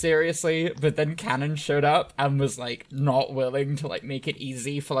super seriously, but then Cannon showed up and was like not willing to like make it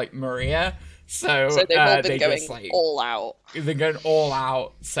easy for like Maria. So they've all been they going just like all out. they're going all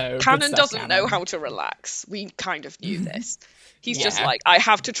out. So good Cannon stuff, doesn't know Cannon. how to relax. We kind of knew this. He's just Yeah. like, I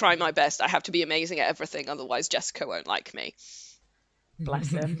have to try my best. I have to be amazing at everything, otherwise Jessica won't like me. Bless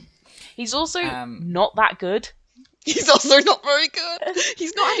him. He's also Um, not that good. He's also not very good.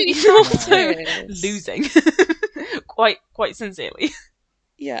 He's not any He's also practice. losing. quite sincerely.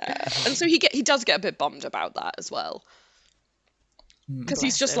 Yeah, and so he does get a bit bummed about that as well. Because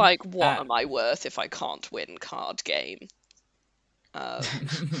he's Bless just him. like, what am I worth if I can't win card game?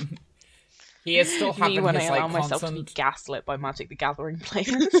 He is still Me having when I his allow like myself to be constant, gaslit by Magic the Gathering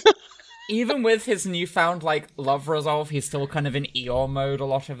players. even with his newfound like love resolve, he's still kind of in Eeyore mode a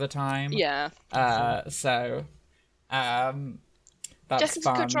lot of the time. Yeah. So, that's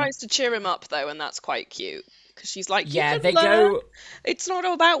Jessica fun. tries to cheer him up though, and that's quite cute. Because she's like, you Yeah, can they learn. go. It's not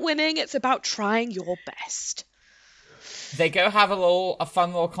all about winning, it's about trying your best. They go have a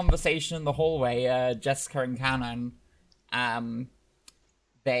fun little conversation in the hallway. Jessica and Cannon,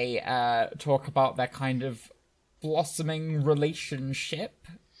 they talk about their kind of blossoming relationship.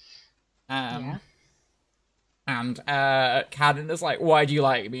 Yeah. And Cannon is like, "Why do you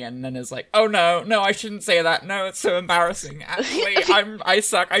like me?" And then is like, "Oh no, I shouldn't say that. No, it's so embarrassing. Actually, I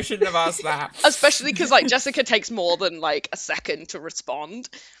suck. I shouldn't have asked that." Especially because like Jessica takes more than like a second to respond.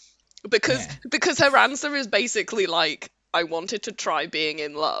 Because her answer is basically like, I wanted to try being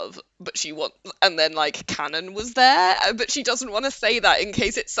in love, but and then like Cannon was there, but she doesn't want to say that in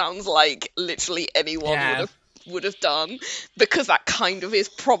case it sounds like literally anyone would have done, because that kind of is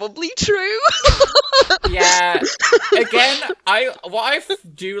probably true. Yeah. Again, what I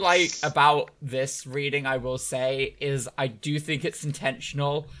do like about this reading, I will say, is I do think it's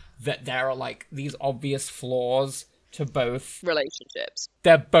intentional that there are like these obvious flaws to both. Relationships.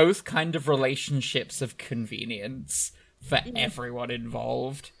 They're both kind of relationships of convenience for everyone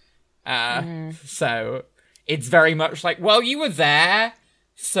involved. So it's very much like, well, you were there,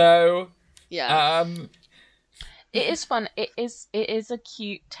 so Yeah. It is fun. It is a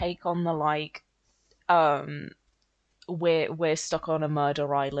cute take on the like we're stuck on a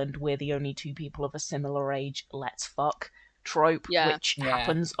murder island, we're the only two people of a similar age, let's fuck trope, which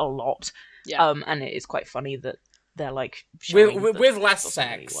happens a lot. Yeah. And it is quite funny that they're like showing with that less doesn't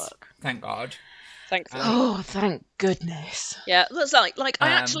really sex. work. Thank God. Thankfully. Oh, thank goodness. Yeah, that's like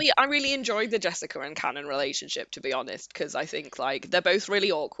I really enjoyed the Jessica and Cannon relationship, to be honest, because I think like they're both really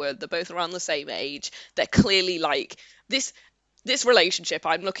awkward, they're both around the same age, they're clearly like this relationship,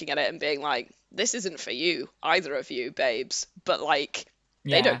 I'm looking at it and being like, this isn't for you, either of you, babes, but like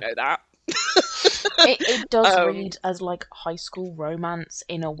they don't know that. It does read as like high school romance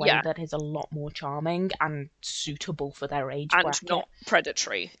in a way Yeah. that is a lot more charming and suitable for their age And bracket. not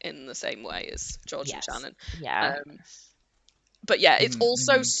predatory in the same way as George Yes. and Shannon. Yeah. But yeah, it's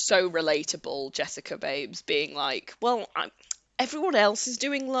also so relatable, Jessica babes being like, well, everyone else is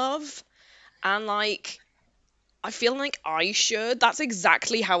doing love, and like, I feel like I should. That's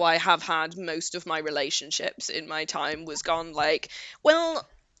exactly how I have had most of my relationships in my time, was gone like, well,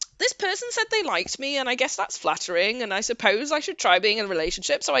 this person said they liked me, and I guess that's flattering, and I suppose I should try being in a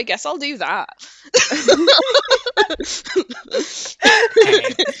relationship, so I guess I'll do that.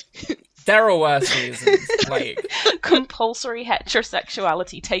 Hey, there are worse reasons. Like, Compulsory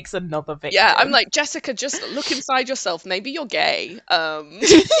heterosexuality takes another victim. Yeah, I'm like, Jessica, just look inside yourself. Maybe you're gay.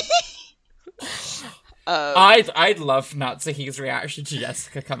 I'd love Natsuhi's reaction to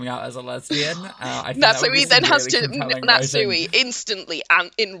Jessica coming out as a lesbian. I think that would be Natsui then some has really to compelling Natsui writing. instantly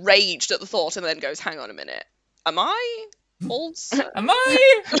and enraged at the thought, and then goes, "Hang on a minute, am I also?" Am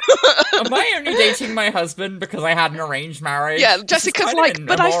I only dating my husband because I had an arranged marriage? Yeah, This is Jessica's kind of like,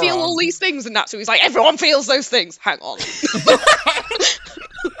 "But I feel moron." all these things," and Natsui's like, "Everyone feels those things." Hang on.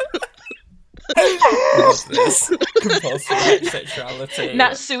 What is this? Compulsory heterosexuality.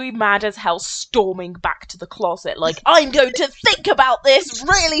 Natsui, mad as hell, storming back to the closet, like, I'm going to think about this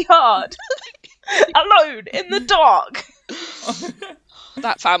really hard! Alone, in the dark!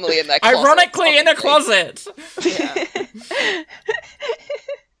 That family in their closet. Ironically, in a honestly. closet! Yeah.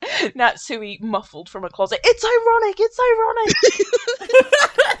 Natsui muffled from a closet, it's ironic!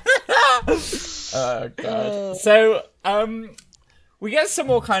 Oh, God. So, we get some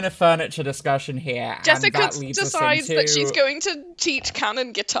more kind of furniture discussion here. Jessica and that leads us decides into... that she's going to teach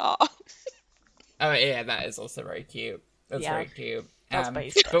canon guitar. Oh, yeah, that is also very cute. That's Yeah. very cute. That's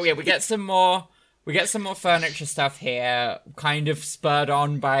basic. But yeah, we get some more furniture stuff here, kind of spurred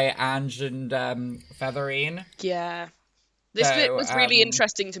on by Ange and Featherine. Yeah. This So, bit was really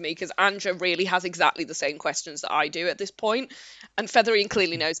interesting to me because Anja really has exactly the same questions that I do at this point, and Featherine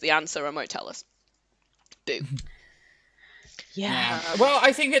clearly knows the answer and won't tell us. Boo. Yeah. Well,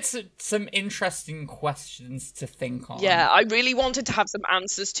 I think it's some interesting questions to think on. Yeah, I really wanted to have some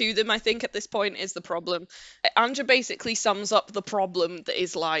answers to them, I think, at this point is the problem. Anja basically sums up the problem that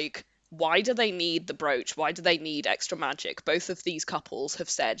is like, why do they need the brooch? Why do they need extra magic? Both of these couples have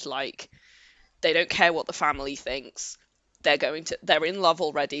said, like, they don't care what the family thinks. They're in love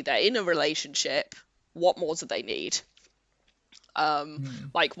already. They're in a relationship. What more do they need?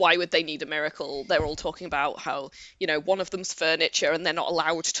 Like, why would they need a miracle? They're all talking about how, one of them's furniture and they're not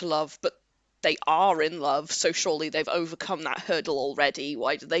allowed to love, but they are in love, so surely they've overcome that hurdle already.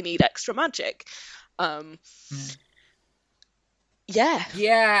 Why do they need extra magic? Yeah.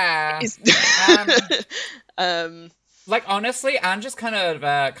 Yeah. Is- Like, honestly, Ange's kind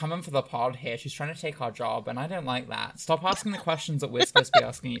of coming for the pod here. She's trying to take our job, and I don't like that. Stop asking the questions that we're supposed to be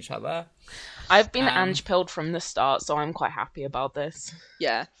asking each other. I've been Ange-pilled from the start, so I'm quite happy about this.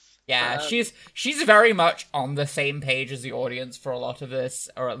 Yeah. Yeah, she's very much on the same page as the audience for a lot of this,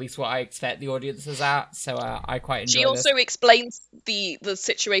 or at least what I expect the audience is at, so I quite enjoy She also explains the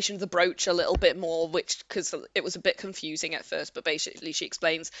situation of the brooch a little bit more, because it was a bit confusing at first, but basically she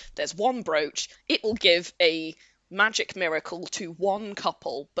explains there's one brooch, it will give a magic miracle to one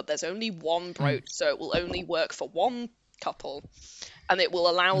couple, but there's only one brooch, so it will only work for one couple, and it will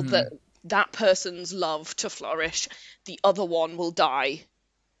allow that person's love to flourish. The other one will die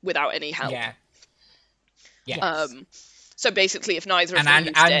without any help. Yeah. Yeah. So basically, if neither of And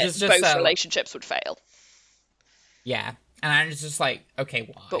them used it, just, both relationships would fail. Yeah. And Ange's just like,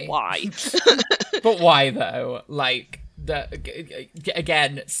 okay, why? But why? But why, though? Like,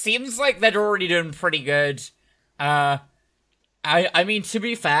 again, seems like they're already doing pretty good. I mean, to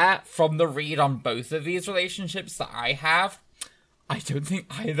be fair, from the read on both of these relationships that I have, I don't think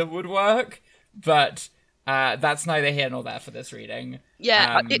either would work, but that's neither here nor there for this reading.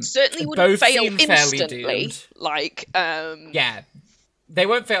 Yeah, it certainly wouldn't both fail seem fairly instantly. doomed. Like, Yeah, they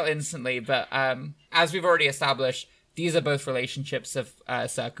won't fail instantly, but as we've already established, these are both relationships of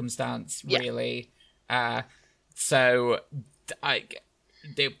circumstance, really. So,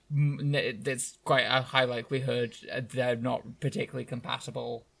 there's quite a high likelihood they're not particularly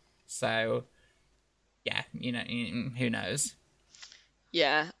compatible. So, yeah, who knows?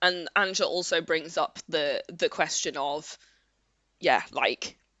 yeah, and Anja also brings up the question of,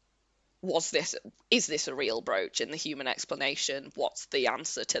 like, is this a real brooch in the human explanation? What's the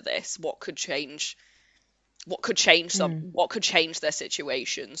answer to this? What could change their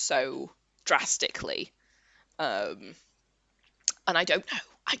situation so drastically? And I don't know.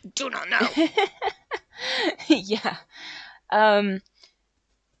 I do not know. Yeah.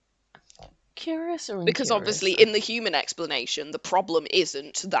 Curious or incurious? Because obviously in the human explanation, the problem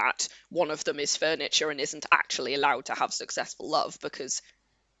isn't that one of them is furniture and isn't actually allowed to have successful love, because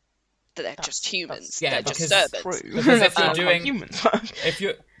they're just humans. They're just servants. True. Because if That's you're not how doing humans work.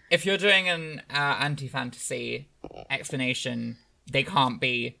 if you're doing an anti-fantasy explanation, they can't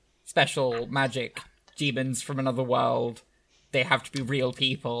be special magic demons from another world. They have to be real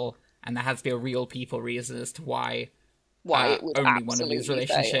people, and there has to be a real people reason as to why why it would only one of these absolutely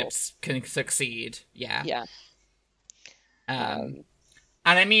fail. relationships can succeed. Yeah. Yeah. And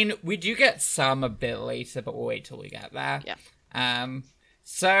I mean, we do get some a bit later, but we'll wait till we get there. Yeah.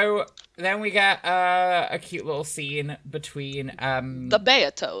 So then we get a cute little scene between The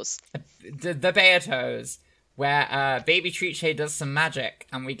Beatos. the Beatos, where Baby Triche does some magic,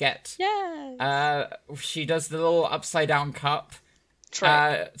 and we get she does the little upside down cup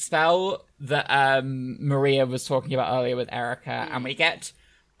spell that Maria was talking about earlier with Erica, and we get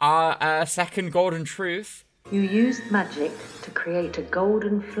our second golden truth. You used magic to create a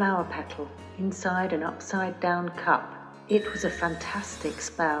golden flower petal inside an upside down cup. It was a fantastic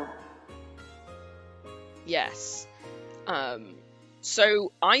spell. Yes.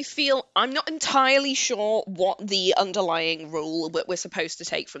 So I feel I'm not entirely sure what the underlying rule that we're supposed to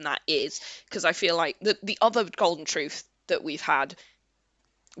take from that is, because I feel like the other golden truth that we've had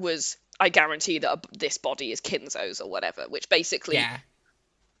was, I guarantee that this body is Kinzo's or whatever, which basically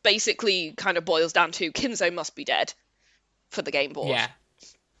kind of boils down to Kinzo must be dead for the game board. Yeah.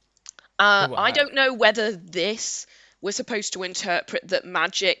 I don't know whether we're supposed to interpret that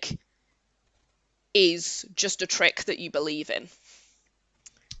magic is just a trick that you believe in.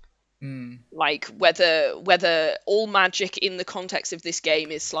 Like whether all magic in the context of this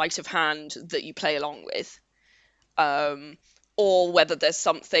game is sleight of hand that you play along with, or whether there's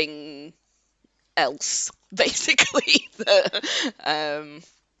something else, basically.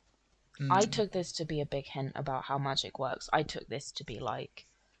 I took this to be a big hint about how magic works. I took this to be like,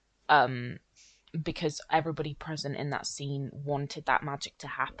 because everybody present in that scene wanted that magic to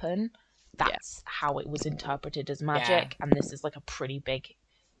happen. That's how it was interpreted as magic, and this is like a pretty big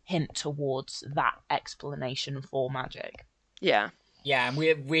hint towards that explanation for magic. Yeah, and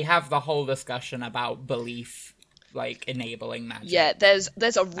we have the whole discussion about belief, like, enabling magic. Yeah,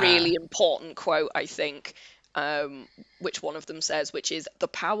 there's a really important quote, I think, which one of them says, which is, "The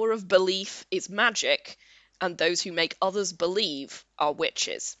power of belief is magic, and those who make others believe are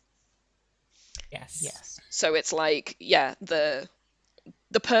witches." Yes. So it's like,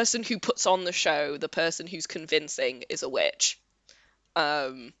 the person who puts on the show, the person who's convincing, is a witch.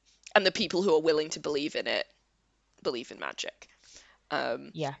 And the people who are willing to believe in it believe in magic.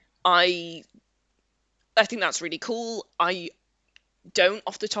 I think that's really cool. I don't,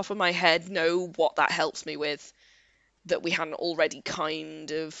 off the top of my head, know what that helps me with that we hadn't already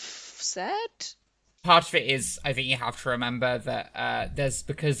kind of said. Part of it is, I think you have to remember that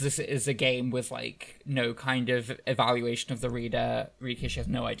because this is a game with, like, no kind of evaluation of the reader, Rika, she has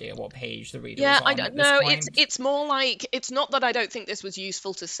no idea what page the reader is on. I don't know. It's more like, it's not that I don't think this was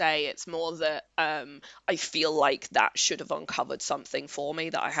useful to say, it's more that I feel like that should have uncovered something for me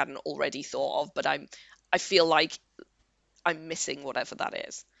that I hadn't already thought of, but I feel like I'm missing whatever that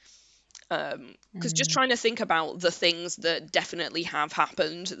is. Because just trying to think about the things that definitely have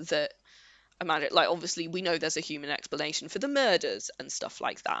happened that imagine, like, obviously we know there's a human explanation for the murders and stuff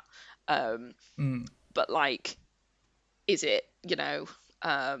like that, but like, is it,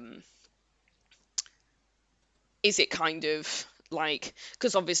 is it kind of like,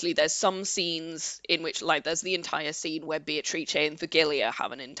 because obviously there's some scenes in which, like, there's the entire scene where Beatrice and Virgilia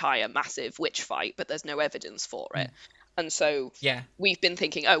have an entire massive witch fight, but there's no evidence for it. And so we've been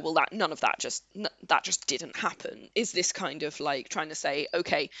thinking, oh, well, none of that just didn't happen. Is this kind of like trying to say,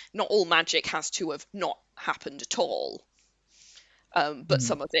 okay, not all magic has to have not happened at all, but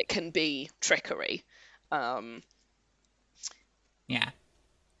some of it can be trickery.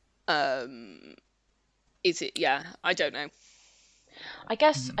 Is it? Yeah, I don't know. I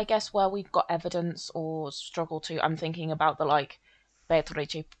guess where we've got evidence or struggle to, I'm thinking about the, like,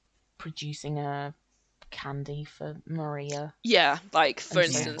 Beatrice producing a candy for Maria. Yeah, like, for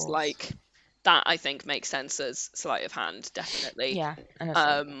instance, like, that I think makes sense as sleight of hand, definitely. Yeah.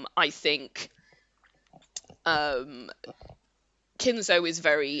 I think Kinzo is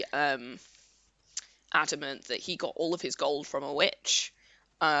very adamant that he got all of his gold from a witch.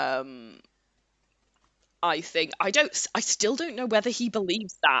 I still don't know whether he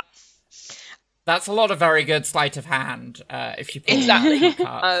believes that. That's a lot of very good sleight of hand, if you put exactly. it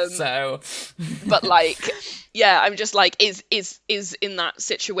up, so. But, like, I'm just like, is in that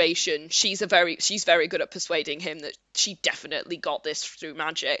situation, she's very good at persuading him that she definitely got this through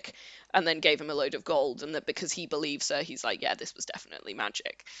magic, and then gave him a load of gold, and that because he believes her, he's like, yeah, this was definitely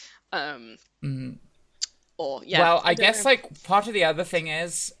magic. Well, I guess, like, part of the other thing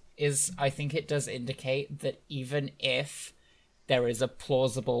is I think it does indicate that even if there is a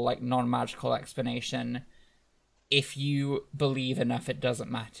plausible, like, non-magical explanation, if you believe enough, it doesn't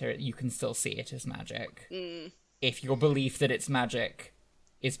matter. You can still see it as magic. If your belief that it's magic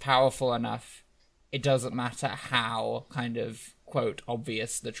is powerful enough, it doesn't matter how kind of, quote,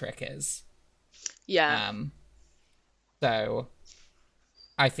 obvious the trick is. Yeah. So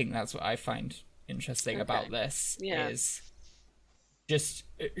I think that's what I find interesting about this, is just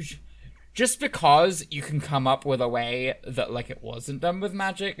because you can come up with a way that, like, it wasn't done with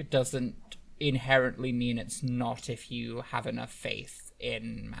magic doesn't inherently mean it's not if you have enough faith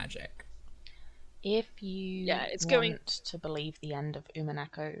in magic. If you want to believe the end of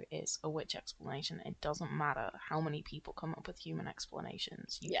Umineko is a witch explanation, it doesn't matter how many people come up with human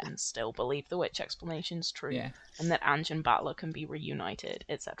explanations. You can still believe the witch explanation's true, and that Ange and Battler can be reunited,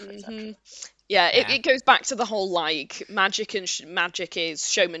 etc., etc. Yeah, it goes back to the whole, like, magic is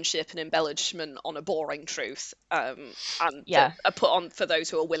showmanship and embellishment on a boring truth, and are put on for those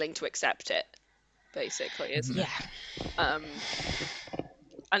who are willing to accept it, basically, isn't it?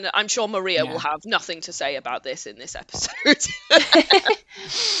 And I'm sure Maria will have nothing to say about this in this episode.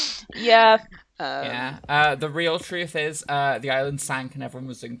 The real truth is the island sank and everyone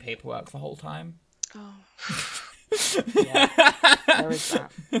was doing paperwork the whole time. Oh. There is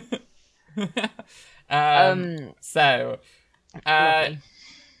that. So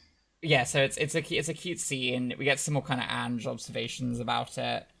it's a cute scene. We get some more kind of Ange observations about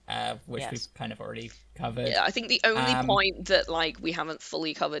it, which we've kind of already covered. Yeah, I think the only point that, like, we haven't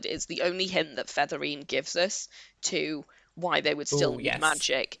fully covered is the only hint that Featherine gives us to why they would still need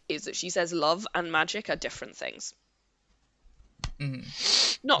magic is that she says love and magic are different things.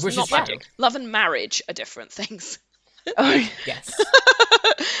 Not magic. Love and marriage are different things. Yes.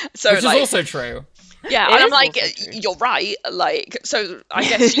 So, which is also true. Yeah, and I'm like, you're right. Like, so I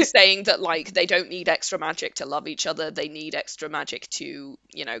guess she's saying that, like, they don't need extra magic to love each other. They need extra magic to,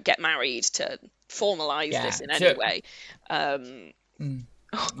 you know, get married, to formalize this in any way.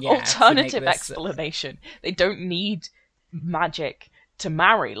 Alternative explanation. They don't need magic to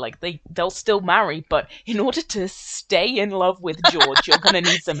marry. Like, they'll still marry, but in order to stay in love with George, you're going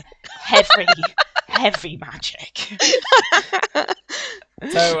to need some heavy magic.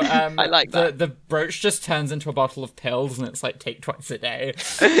 So I like that. The brooch just turns into a bottle of pills, and it's like take twice a day.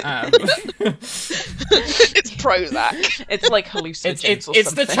 It's Prozac. It's like hallucinogens.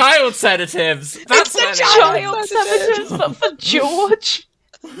 It's the child sedatives. That's the child sedatives, but for George.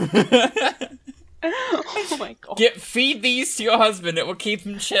 Oh my god! Feed these to your husband. It will keep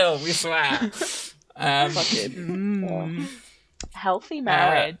him chill. We swear. Healthy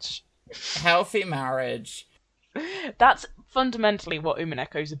marriage. Healthy marriage. That's fundamentally what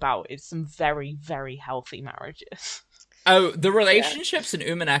Umineko's about, is some very, very healthy marriages. Oh, the relationships in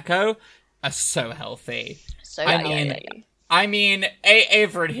Umineko are so healthy. I mean,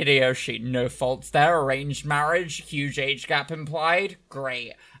 Ava and Hideyoshi, no faults there. Arranged marriage, huge age gap implied,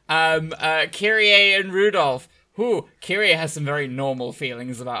 great. Kyrie and Rudolph, Kyrie has some very normal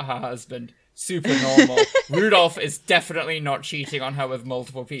feelings about her husband. Super normal. Rudolph is definitely not cheating on her with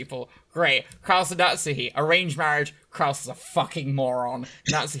multiple people. Great. Kraus and Natsuhi, arranged marriage. Kraus is a fucking moron.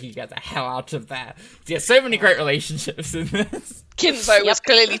 Natsuhi, get the hell out of there. There's so many great relationships in this. Kinzo was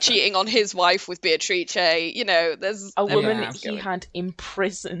clearly cheating on his wife with Beatrice. You know, there's a woman he had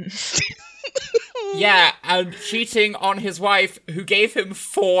imprisoned. Yeah, and cheating on his wife, who gave him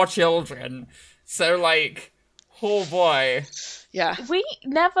 4 children. So, like, oh boy. Yeah. We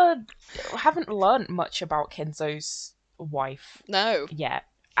haven't learned much about Kinzo's wife. No. Yet.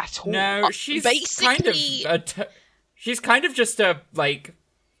 At all. No, she's basically... she's kind of just a, like,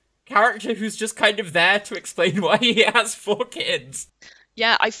 character who's just kind of there to explain why he has 4 kids.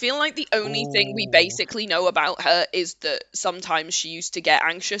 Yeah, I feel like the only thing we basically know about her is that sometimes she used to get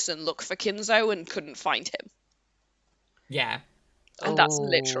anxious and look for Kinzo and couldn't find him. Yeah. And that's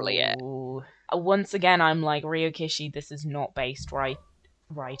literally it. Once again, I'm like, Ryokishi, this is not based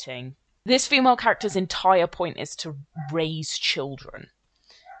writing. This female character's entire point is to raise children.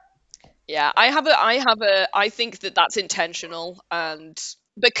 Yeah, I think that that's intentional, and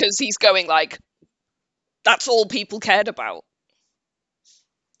because he's going like, that's all people cared about.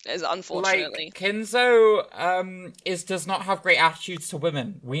 Is unfortunately. Like, Kinzo does not have great attitudes to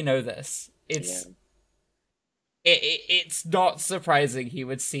women. We know this. It's not surprising he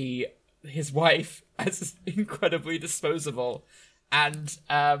would see his wife as incredibly disposable. And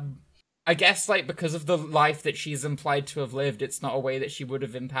I guess, like, because of the life that she's implied to have lived, it's not a way that she would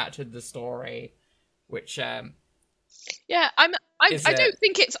have impacted the story, which yeah, I don't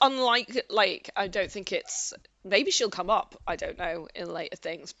think it's unlike, like, I don't think it's, maybe she'll come up, I don't know, in later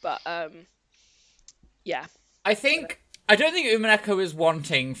things, but yeah. I don't think Umineko is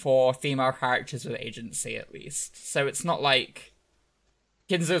wanting for female characters with agency, at least. So it's not like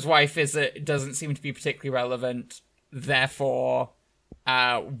Kinzo's wife doesn't seem to be particularly relevant, therefore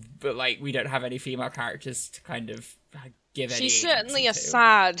But like we don't have any female characters to kind of give any. She's certainly a agency to.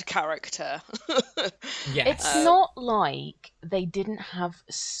 sad character. Yes. It's not like they didn't have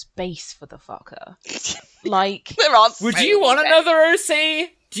space for the fucker. Like, There are Would so you want many. another OC?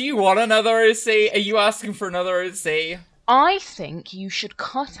 Do you want another OC? Are you asking for another OC? I think you should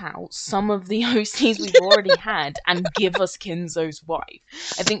cut out some of the OCs we've already had and give us Kinzo's wife.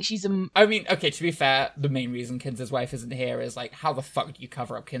 I think she's a... I mean, okay, to be fair, the main reason Kinzo's wife isn't here is, like, how the fuck do you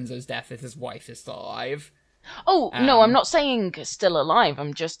cover up Kinzo's death if his wife is still alive? Oh, no, I'm not saying still alive.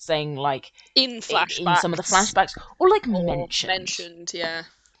 I'm just saying, like, in flashbacks? in some of the flashbacks. Or, like, Or mentioned. yeah.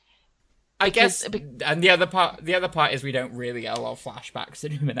 I Because- guess, and the other part is we don't really get a lot of flashbacks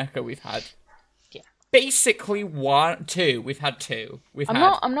in Umineko. We've had basically two. We've had two.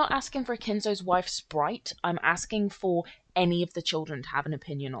 I'm not asking for Kinzo's wife sprite. I'm asking for any of the children to have an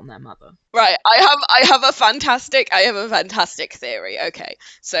opinion on their mother. Right, I have a fantastic theory. Okay,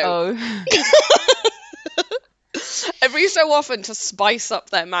 so Oh. every so often to spice up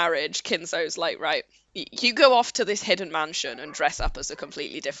their marriage, Kinzo's like, right, you go off to this hidden mansion and dress up as a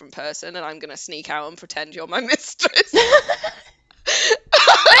completely different person, and I'm gonna sneak out and pretend you're my mistress.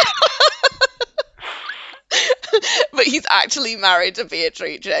 But he's actually married to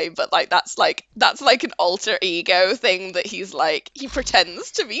Beatrice, but like that's like an alter ego thing that he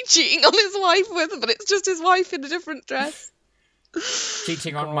pretends to be cheating on his wife with, but it's just his wife in a different dress.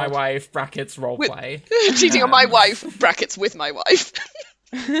 cheating on my wife, brackets, roleplay. Cheating on my wife, brackets with my wife.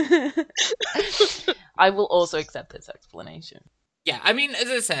 I will also accept this explanation. Yeah, I mean, as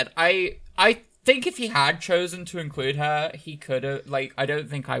I said, I think if he had chosen to include her, he could have, like, I don't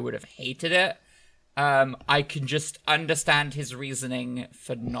think I would have hated it. I can just understand his reasoning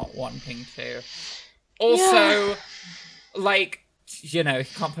for not wanting to. Also, like, you know,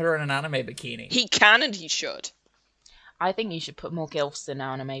 he can't put her in an anime bikini. He can and he should. I think you should put more gilfs in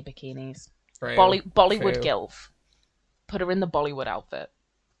anime bikinis. True, Bollywood true. gilf. Put her in the Bollywood outfit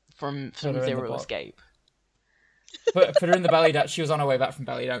from her in the Zero bo- Escape. Put her in the belly dance. She was on her way back from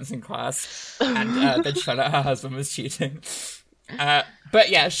belly dancing class, and then she found out her husband was cheating. But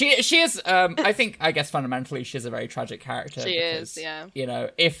yeah, she is. I guess fundamentally she's a very tragic character. She because, is, yeah. You know,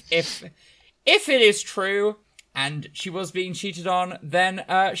 if it is true and she was being cheated on, then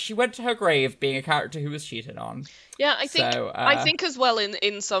she went to her grave being a character who was cheated on. Yeah, I think So, I think as well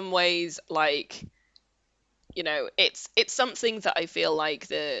in some ways, like, you know, it's something that I feel like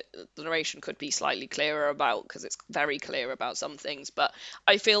the narration could be slightly clearer about, because it's very clear about some things, but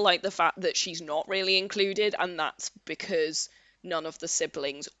I feel like the fact that she's not really included, and that's because none of the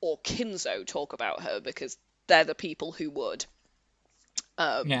siblings or Kinzo talk about her, because they're the people who would.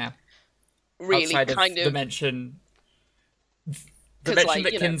 Yeah. Really Outside kind of of the mention Because, that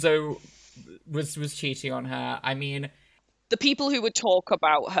like, you know, Kinzo was cheating on her. I mean, the people who would talk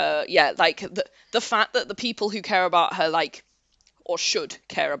about her, yeah, like the fact that the people who care about her, like, or should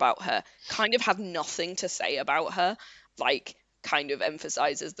care about her, kind of have nothing to say about her, like, kind of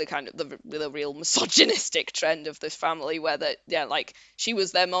emphasizes the kind of the real misogynistic trend of this family, where that, yeah, like, she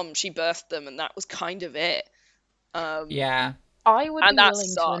was their mom, she birthed them, and that was kind of it. yeah. I would And be that willing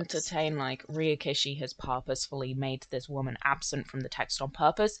sucks. to entertain, like, Ryokishi has purposefully made this woman absent from the text on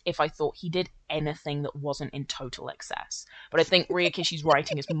purpose if I thought he did anything that wasn't in total excess. But I think Ryokishi's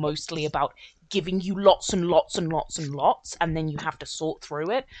writing is mostly about giving you lots and lots and lots and lots, and then you have to sort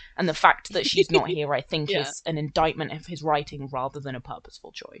through it. And the fact that she's not here, I think, Yeah. is an indictment of his writing rather than a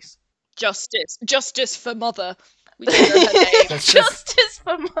purposeful choice. Justice for mother. We don't know her name. That's just, Justice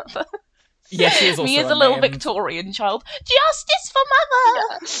for mother! yeah, she is also Me as a little unnamed. Victorian child. Justice for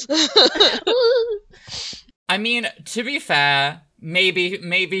mother! I mean, to be fair,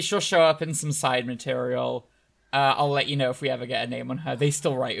 maybe she'll show up in some side material. I'll let you know if we ever get a name on her. They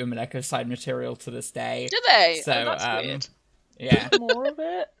still write Umineko side material to this day. Do they? So, Oh, that's weird. Yeah. More of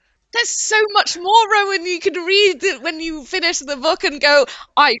it? There's so much more, Rowan, you can read when you finish the book and go,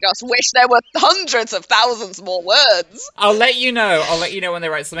 I just wish there were hundreds of thousands more words. I'll let you know when they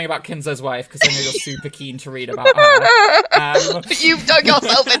write something about Kinzo's wife, because I know you're super keen to read about her. You've dug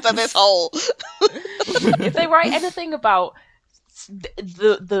yourself into this hole. If they write anything about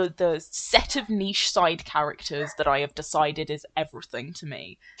the set of niche side characters that I have decided is everything to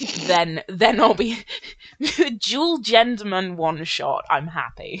me, then I'll be dual genderman one shot. I'm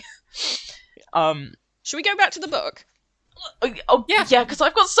happy. Should we go back to the book? Yeah, because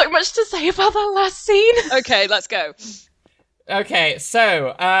I've got so much to say about that last scene. Okay, let's go. Okay,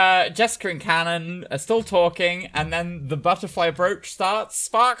 so Jessica and Cannon are still talking, and then the butterfly brooch starts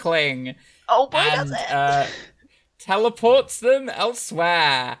sparkling. Oh boy, and does it! Teleports them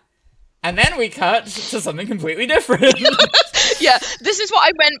elsewhere. And then we cut to something completely different. Yeah, this is what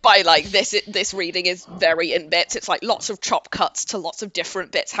I meant by like this reading is very in bits. It's like lots of chop cuts to lots of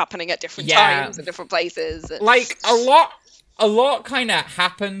different bits happening at different times and different places. Like a lot kind of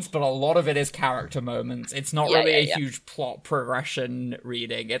happens, but a lot of it is character moments. It's not really a huge plot progression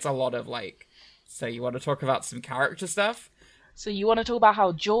reading. It's a lot of like, so you want to talk about some character stuff? So you want to talk about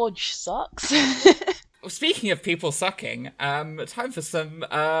how George sucks? Well, speaking of people sucking, time for some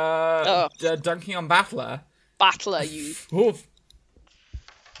dunking on Battler. Battler, you. Oof.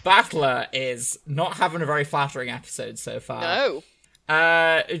 Battler is not having a very flattering episode so far. No.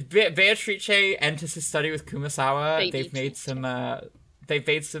 Beatrice enters his study with Kumasawa. They've made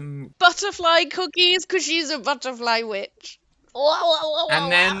some butterfly cookies because she's a butterfly witch.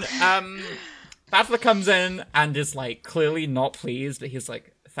 And then Battler comes in and is like clearly not pleased, but he's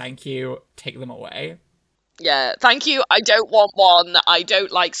like, "Thank you, take them away." Yeah, thank you. I don't want one. I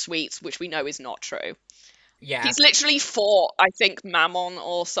don't like sweets, which we know is not true. Yeah. He's literally fought, I think, Mammon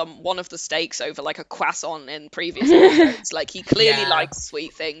or one of the stakes over like a croissant in previous episodes. Like he clearly likes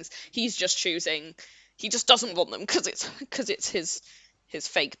sweet things. He's just choosing. He just doesn't want them because it's his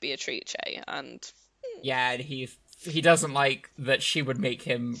fake Beatrice, and yeah, and he doesn't like that she would make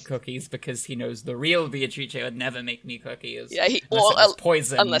him cookies because he knows the real Beatrice would never make me cookies. Yeah,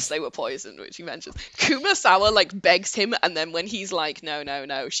 poisoned. Unless they were poisoned, which he mentions. Kumasawa like begs him, and then when he's like, no,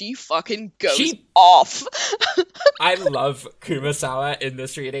 she fucking goes off. I love Kumasawa in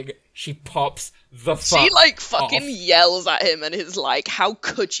this reading. She pops the fuck She like fucking off. yells at him and is like, how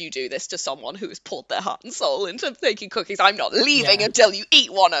could you do this to someone who has poured their heart and soul into making cookies? I'm not leaving until you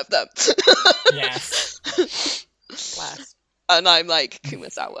eat one of them. Yes. Class. And I'm like,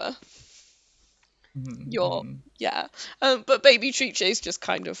 Kumasawa, you're, but Baby Triche's just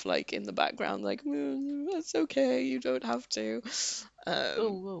kind of like in the background, like, that's okay, you don't have to.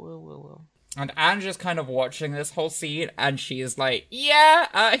 Whoa. And Anja's kind of watching this whole scene, and she's like,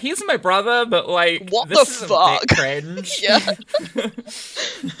 yeah, he's my brother, but like, what this the is fuck? a bit cringe.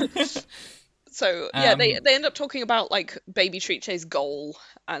 So yeah, they end up talking about like Baby Triche's goal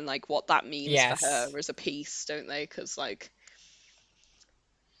and like what that means for her as a piece, don't they? Because like,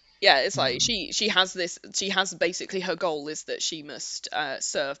 yeah, it's like she has basically her goal is that she must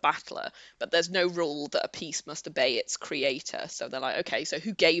serve Battler, but there's no rule that a piece must obey its creator. So they're like, okay, so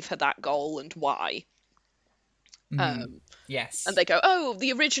who gave her that goal and why? Yes. And they go, oh,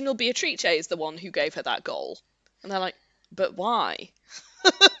 the original Beatrice is the one who gave her that goal, and they're like, but why?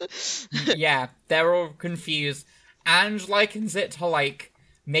 Yeah, they're all confused. Ange likens it to like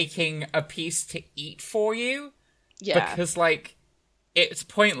making a piece to eat for you. Yeah. Because like it's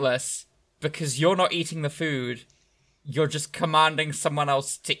pointless because you're not eating the food. You're just commanding someone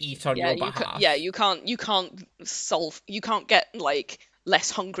else to eat on your behalf. You can't get like less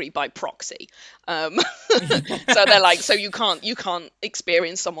hungry by proxy. So they're like, so you can't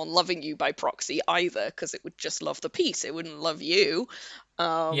experience someone loving you by proxy either, because it would just love the piece, it wouldn't love you.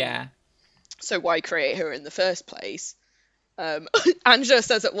 So why create her in the first place? Anja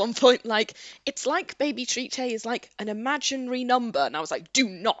says at one point, like, it's like Baby Triche is like an imaginary number, and I was like, do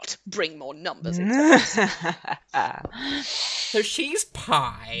not bring more numbers into this. So she's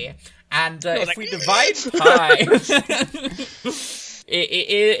pi, and if we divide pi,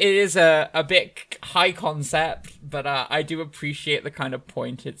 it is a bit high concept, but I do appreciate the kind of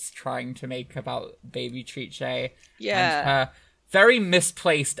point it's trying to make about Baby Triche. Yeah. And her very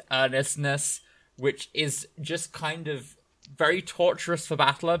misplaced earnestness, which is just kind of very torturous for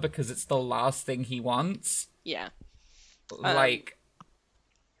Battler because it's the last thing he wants. Yeah.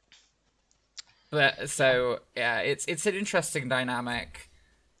 It's an interesting dynamic.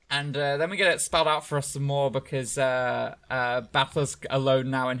 And then we get it spelled out for us some more because Battler's alone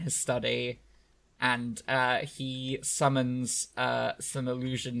now in his study, and he summons some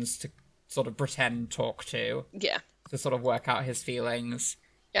illusions to sort of pretend talk to. Yeah. To sort of work out his feelings.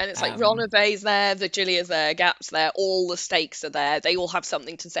 Yeah, and it's like Ronabé's there, Virgilia's there, Gap's there, all the stakes are there. They all have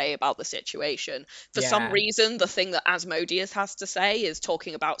something to say about the situation. For some reason, the thing that Asmodeus has to say is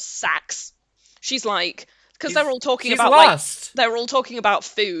talking about sex. She's like, because they're all talking about lost. Like, they're all talking about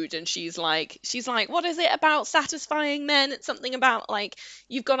food, and she's like, what is it about satisfying men? It's something about like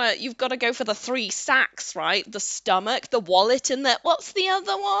you've gotta go for the 3 sacks, right? The stomach, the wallet, and what's the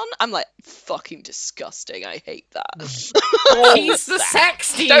other one? I'm like, fucking disgusting. I hate that. He's the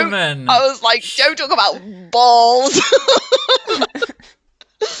sex demon. I was like, don't talk about balls.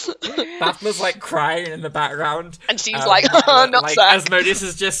 Battler's like crying in the background, and she's like, not like sex. Asmodeus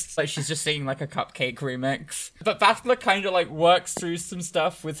is just like, she's just singing like a Cupcake remix. But Battler kind of like works through some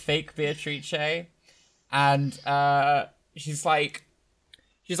stuff with fake Beatrice, and she's like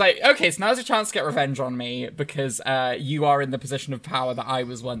She's like, okay, so now's your chance to get revenge on me because you are in the position of power that I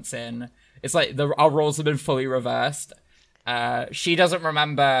was once in. It's like our roles have been fully reversed. She doesn't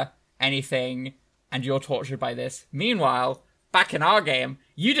remember anything, and you're tortured by this. Meanwhile, back in our game,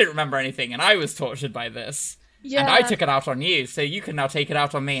 you didn't remember anything, and I was tortured by this. Yeah. And I took it out on you, so you can now take it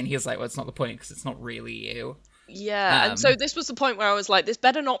out on me. And he's like, well, it's not the point, because it's not really you. Yeah, and so this was the point where I was like, this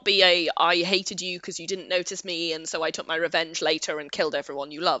better not be I hated you because you didn't notice me, and so I took my revenge later and killed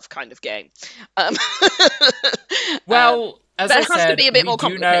everyone you love kind of game. Well, as but I it has said, to be a bit we more do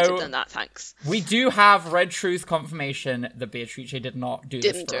complicated know- than that, thanks. We do have Red Truth confirmation that Beatrice did not do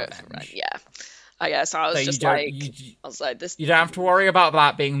this Didn't for do it, revenge. right? Yeah. I guess I was So just you don't- like, you- I was like, this. You don't have to worry about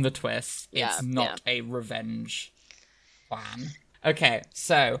that being the twist. Yeah, It's not a revenge plan. Okay,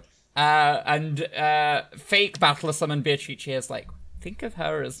 so, fake Battler Summon Beatrice is like, think of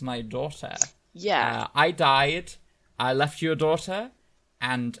her as my daughter. Yeah. I died, I left you a daughter,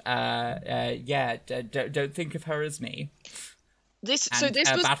 and, don't think of her as me. This And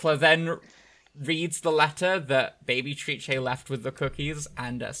was Battler then reads the letter that Baby Triche left with the cookies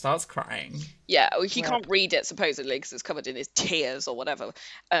and starts crying. Yeah, well, he can't read it supposedly because it's covered in his tears or whatever.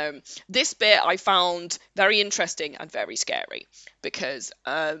 This bit I found very interesting and very scary because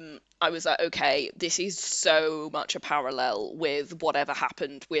I was like, okay, this is so much a parallel with whatever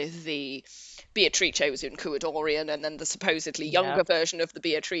happened with the Beatrice was in Kuadorian and then the supposedly younger version of the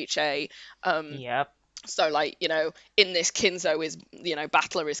Beatrice. Yep. So, like, you know, in this, Kinzo is, you know,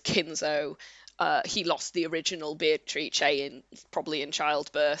 Battler is Kinzo. He lost the original Beatrice probably in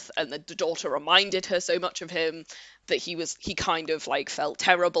childbirth, and the daughter reminded her so much of him that he kind of like felt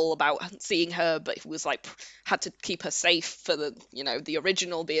terrible about seeing her, but he was like had to keep her safe for the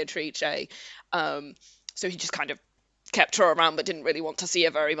original Beatrice. So he just kind of kept her around, but didn't really want to see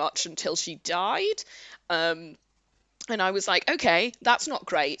her very much until she died. And I was like, okay, that's not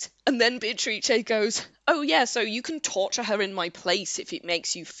great. And then Beatrice goes, oh yeah, so you can torture her in my place if it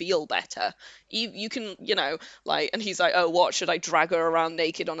makes you feel better. You can, and he's like, oh, what, should I drag her around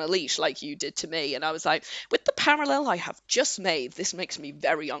naked on a leash like you did to me? And I was like, with the parallel I have just made, this makes me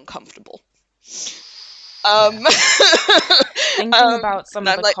very uncomfortable. Thinking about some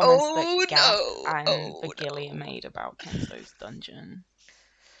of I'm the like, comments oh, that Gap no, and oh, Vigilia made about Kenzo's dungeon.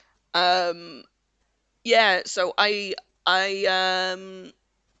 Yeah, so I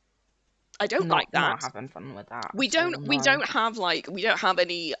don't like that. Not having fun with that. We don't have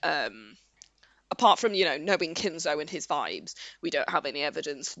any apart from knowing Kinzo and his vibes, we don't have any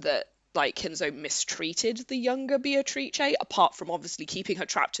evidence that like Kinzo mistreated the younger Beatrice, apart from obviously keeping her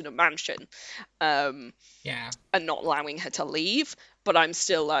trapped in a mansion and not allowing her to leave. But I'm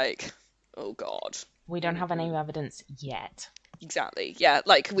still like, oh god, we don't have any evidence yet. Exactly. Yeah,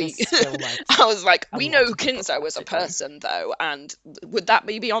 like Still, like, I was like, we lot know of people Kinzo as a to do. person though, and would that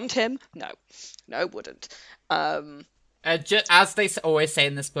be beyond him? No, it wouldn't. As they always say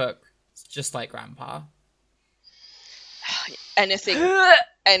in this book, it's just like Grandpa. Anything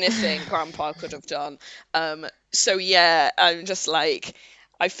Grandpa could have done. So yeah, I'm just like,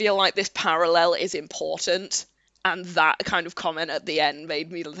 I feel like this parallel is important, and that kind of comment at the end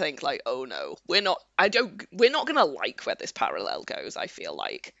made me think like, oh no, we're not gonna like where this parallel goes, I feel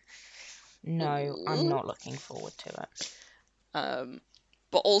like. No, I'm not looking forward to it.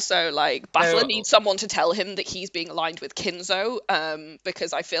 But also, like, Battler needs someone to tell him that he's being aligned with Kinzo,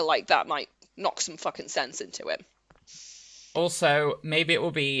 because I feel like that might knock some fucking sense into him. Also, maybe it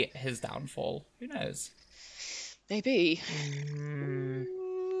will be his downfall. Who knows? Maybe.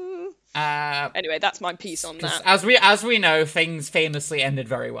 Anyway, that's my piece on that. As we know, things famously ended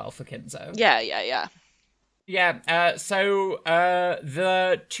very well for Kinzo. Yeah. So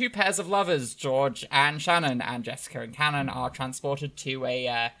the two pairs of lovers, George and Shannon, and Jessica and Cannon, are transported to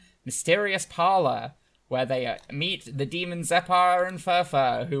a mysterious parlor where they meet the demons Zepar and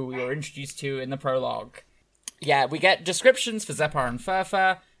Furfur, who we were introduced to in the prologue. Yeah, we get descriptions for Zepar and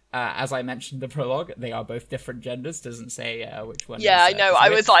Furfur. As I mentioned in the prologue, they are both different genders. Doesn't say which one. Yeah, is, I know. I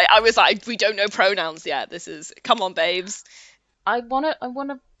was like, we don't know pronouns yet. This is, come on, babes. I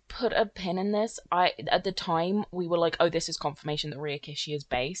wanna put a pin in this. At the time we were like, oh, this is confirmation that Ryokishi is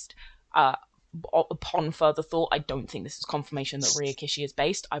based. Upon further thought, I don't think this is confirmation that Ryokishi is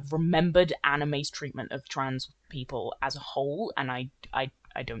based. I've remembered anime's treatment of trans people as a whole, and I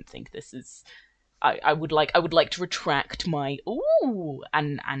don't think this is. I would like to retract my ooh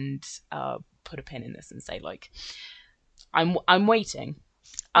and put a pin in this and say, like, I'm waiting.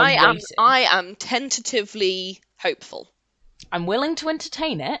 I am tentatively hopeful. I'm willing to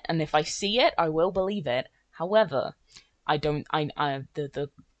entertain it, and if I see it, I will believe it. However,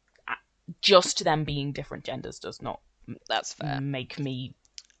 just them being different genders does not That's fair. make me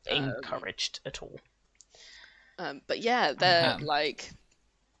encouraged at all. But yeah, they're Um,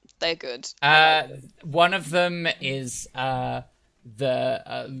 they're good. One of them is the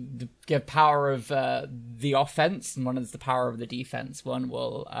power of the offense, and one is the power of the defense. One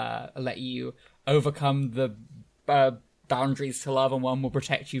will let you overcome the boundaries to love, and one will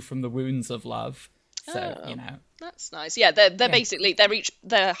protect you from the wounds of love. So That's nice. Yeah, they're basically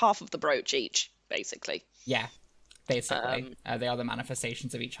they're half of the brooch each, basically. yeah. Basically, they are the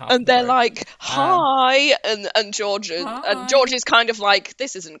manifestations of each half. And of the they're brooch. like, "Hi," and George Hi. and George is kind of like,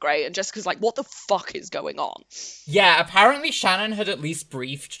 "This isn't great," and Jessica's like, "What the fuck is going on?" Yeah, apparently Shannon had at least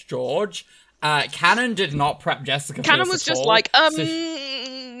briefed George. Cannon did not prep Jessica. Cannon for was this at just all, like,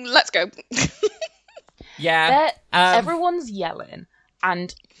 so- let's go. yeah. Everyone's yelling,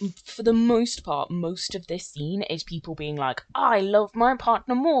 and for the most part, most of this scene is people being like, "I love my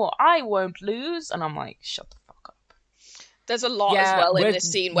partner more. I won't lose," and I'm like, "Shut the fuck up." There's a lot as well in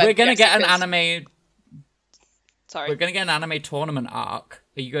this scene where we're gonna get an Jessica's- anime. Sorry, We're gonna get an anime tournament arc.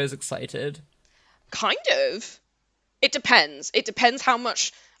 Are you guys excited? kind of. It depends. It depends how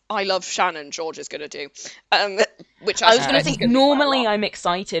much I love Shannon George is gonna do. Which I was going I to say, think normally I'm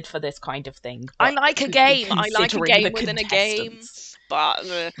excited for this kind of thing. I but like a game. I like a considering game the within a game. contestants. But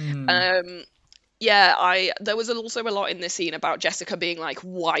yeah, there was also a lot in this scene about Jessica being like,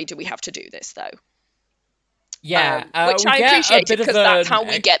 "Why do we have to do this though?" Yeah, Which we I get appreciate a bit because of that's how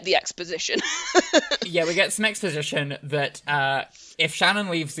we get the exposition. Yeah, we get some exposition that if Shannon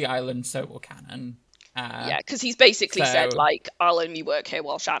leaves the island, so will Cannon. Yeah, because he's basically said so- like, "I'll only work here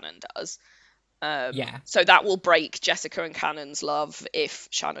while Shannon does." Yeah. So that will break Jessica and Cannon's love if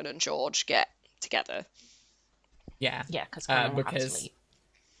Shannon and George get together. Yeah. Yeah, because will have to because leave.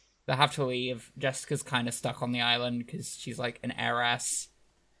 they have to leave. Jessica's kind of stuck on the island because she's like an heiress.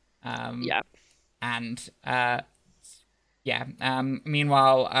 Yeah. And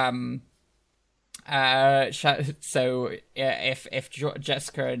meanwhile, if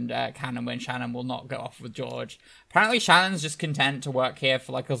Jessica and Cannon win, Shannon will not go off with George. Apparently, Shannon's just content to work here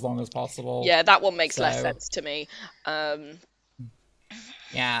for like as long as possible. Yeah, that one makes less So- sense to me.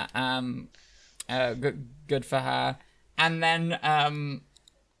 Yeah. Good for her. And then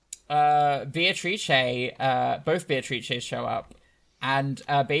Beatrice, both Beatrices show up, and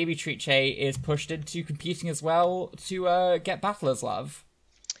baby Trice is pushed into competing as well to get Battler's love.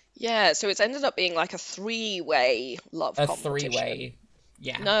 Yeah, so it's ended up being like a three-way love A competition. three-way.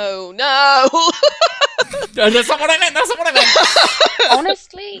 Yeah. No. No, that's not what I meant. That's not what I meant.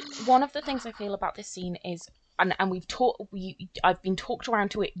 Honestly, one of the things I feel about this scene is, and I've been talked around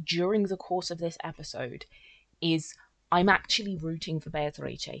to it during the course of this episode, is I'm actually rooting for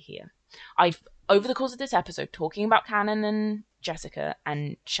Beatrice here. I've, over the course of this episode, talking about Cannon and Jessica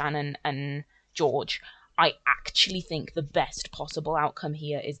and Shannon and George, I actually think the best possible outcome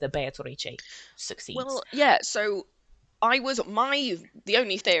here is that Beatrice succeeds. Well, yeah, so the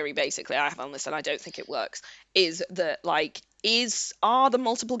only theory basically I have on this, and I don't think it works, is that like are the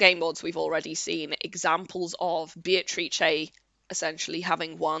multiple game boards we've already seen examples of Beatrice essentially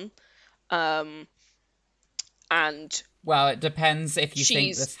having won? And Well, it depends if you think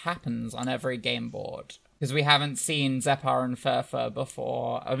She's- this happens on every game board. Because we haven't seen Zephyr and Furfur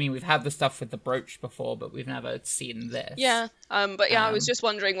before. I mean, we've had the stuff with the brooch before, but we've never seen this. yeah, but yeah, I was just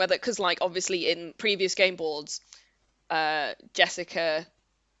wondering whether, because like obviously in previous game boards, Jessica,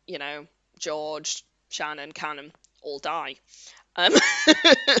 George, Shannon, Cannon all die.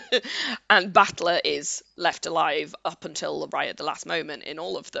 And Battler is left alive up until right at the last moment in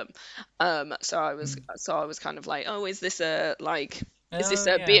all of them. So I was kind of like, oh, is this a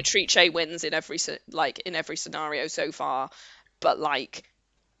yeah. Beatrice wins in every scenario so far, but like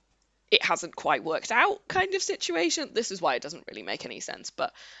it hasn't quite worked out kind of situation. This is why it doesn't really make any sense.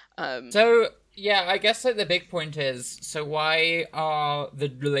 But So, yeah, I guess like the big point is, so why are the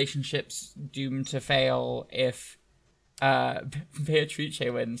relationships doomed to fail if Beatrice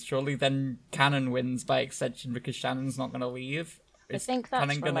wins? Surely then Cannon wins by extension because Shannon's not going to leave. I Is think that's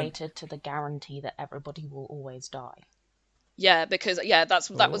Cannon gonna- related to the guarantee that everybody will always die. yeah, because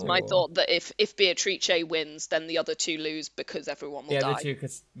that was my Oh. thought, that if Beatrice wins, then the other two lose because everyone will The die. other two,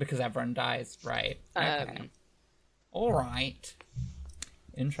 because everyone dies, right? Okay. Um, All right.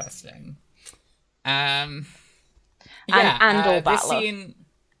 Interesting. and this or Battler. scene.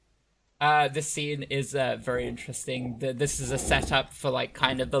 This scene is very interesting. This is a setup for like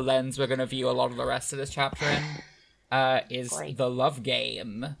kind of the lens we're going to view a lot of the rest of this chapter in. Is Great. the love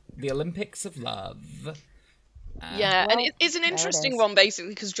game, the Olympics of love. Yeah, and Well, it's an there it interesting is. one basically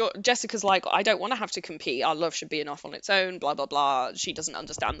because Jessica's like, I don't want to have to compete. Our love should be enough on its own. Blah blah blah. She doesn't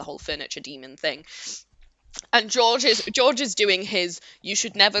understand the whole furniture demon thing. And George is doing his "you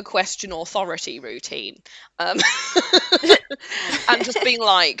should never question authority" routine, and just being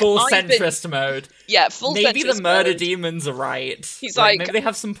like Full I've been- centrist mode. yeah, full Maybe the centrist murder mode. demons are right. He's like, maybe they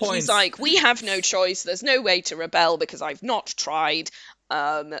have some points. He's like, we have no choice. There's no way to rebel because I've not tried.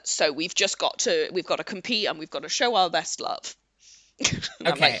 So we've got to compete and we've got to show our best love.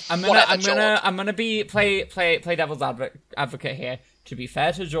 Okay, I'm gonna play devil's advocate here. To be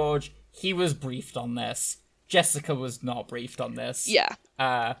fair to George, he was briefed on this. Jessica was not briefed on this. Yeah.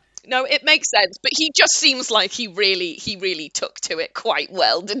 Uh, No, it makes sense, but he just seems like he really took to it quite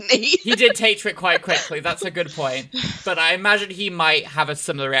well, didn't he? he did take to it quite quickly. That's a good point. But I imagine he might have a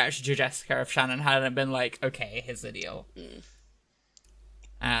similar reaction to Jessica if Shannon hadn't been like, "Okay, here's the deal."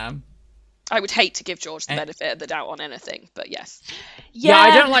 I would hate to give George the benefit of the doubt on anything, but yes. Yeah,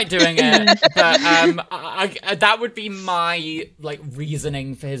 I don't like doing it, but I that would be my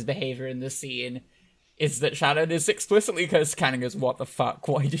reasoning for his behavior in this scene. Is that Shannon is explicitly canning as "What the fuck?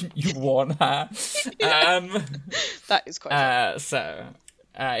 Why didn't you warn her?" That is quite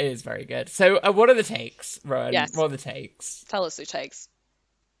it is very good. So, what are the takes, Rowan? Yes. What are the takes? Tell us who takes.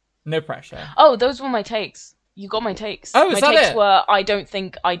 No pressure. Oh, those were my takes. You got my takes. Oh, is my that takes it? were I don't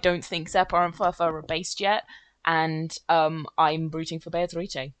think Zephyr and Furfur are based yet, and I'm rooting for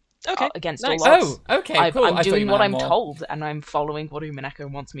Beatrice. Okay. Against nice. all odds. Oh, okay, cool. I'm I thought doing you what meant I'm more. told, and I'm following what Umineko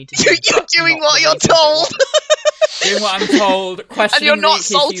wants me to do. You're but doing not what the you're reasons it told. wants. Doing what I'm told. Questioning you're not Rikishi's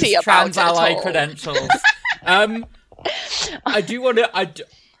salty about trans it at ally all. credentials. I do want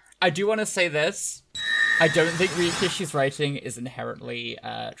to say this. I don't think Rikishi's writing is inherently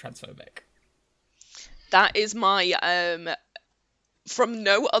transphobic. That is my from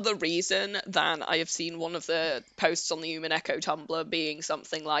no other reason than I have seen one of the posts on the Umineko Tumblr being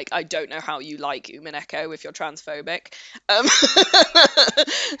something like, "I don't know how you like Umineko if you're transphobic."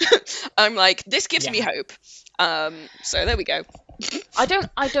 I'm like, this gives me hope. So there we go. I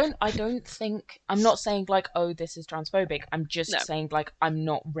don't think I'm not saying like, oh, this is transphobic. I'm just saying like I'm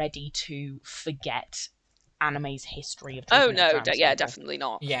not ready to forget anime's history of Oh treatment no, of trans yeah, people. definitely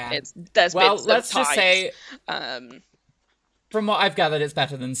not. Yeah. There's Well, bits let's of just times. say, Um, from what I've gathered, it's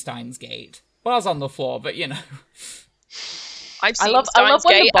better than Steins Gate. Well, I was on the floor, but you know. I've I seen love Steins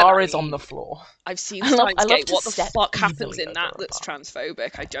when the Gate, bar and is on the floor. I've seen I love Steins Gate. to What the step fuck happens easily in that over a that's bar.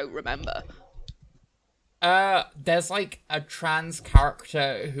 transphobic? I don't remember. There's like a trans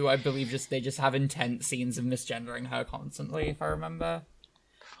character who I believe they just have intense scenes of misgendering her constantly, if I remember.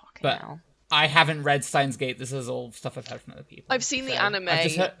 But hell. I haven't read Steins Gate. This is all stuff I've heard from other people. I've seen the So anime. I've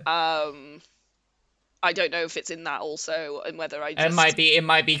just heard- I don't know if it's in that also, and whether I just... It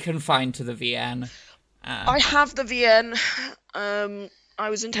might be confined to the VN. I have the VN. I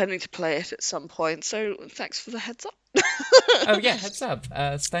was intending to play it at some point, so thanks for the heads up. Oh yeah, heads up.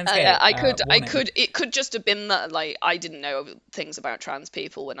 Steins Gate. It could just have been that, like, I didn't know things about trans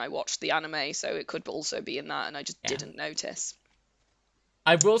people when I watched the anime, so it could also be in that, and I just didn't notice.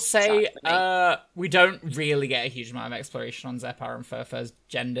 I will say, Sad we don't really get a huge amount of exploration on Zephyr and Furfur's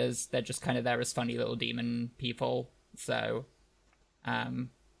genders. They're just kind of there as funny little demon people. So,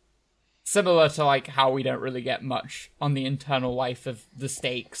 similar to like how we don't really get much on the internal life of the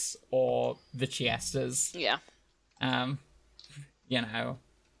Stakes or the Chiestas. Yeah. You know.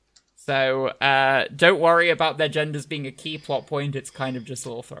 So, don't worry about their genders being a key plot point. It's kind of just a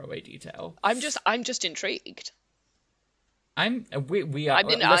little throwaway detail. I'm just intrigued. We are. I've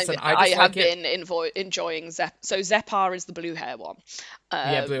been, listen, I just have like it. been enjoying So Zephyr is the blue hair one.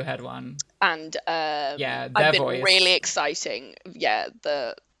 Yeah, blue head one. And Yeah, their I've been voice. really exciting. Yeah,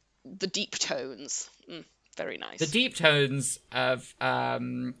 the deep tones. Very nice. The deep tones of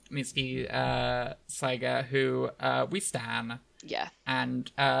Mitsuki Saiga, who we stan, Yeah.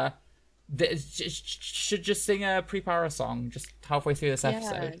 and should just sing a pre-para song just halfway through this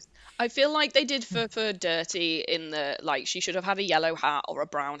episode. Yes. I feel like they did for Dirty in the, like, she should have had a yellow hat or a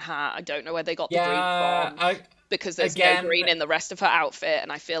brown hat. I don't know where they got the green from, because there's again, no green in the rest of her outfit,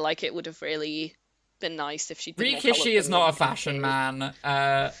 and I feel like it would have really been nice if she'd been more Rikishi is colourful not a and fashion funky.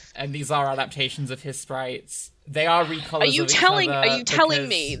 man, and these are adaptations of his sprites. They are recolors Are you of each telling other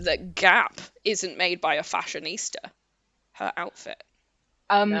me because- that Gap isn't made by a fashionista? Her outfit.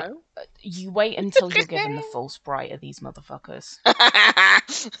 No? You wait until you're given the full sprite of these motherfuckers.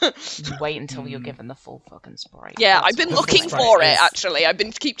 You wait until you're given the full fucking sprite. Yeah, That's I've been what looking I'm sprite for is- it, actually. I've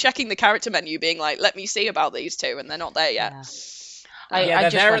been keep checking the character menu, being like, let me see about these two, and they're not there yet. Yeah. Yeah, I they're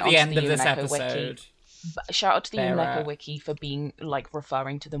just there went at the onto end of this Umineko Wiki. episode. But shout out to the They're, Umineko Wiki for being, like,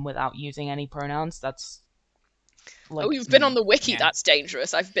 referring to them without using any pronouns. That's... Like, Oh, you've been on the wiki. Yeah. That's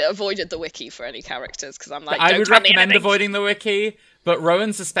dangerous. I've avoided the wiki for any characters because I'm like, I don't would tell me recommend anything. avoiding the wiki, But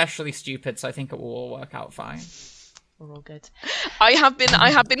Rowan's especially stupid, so I think it will all work out fine. We're all good. I have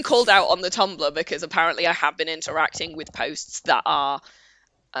been called out on the Tumblr because apparently I have been interacting with posts that are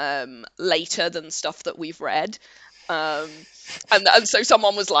later than stuff that we've read. And so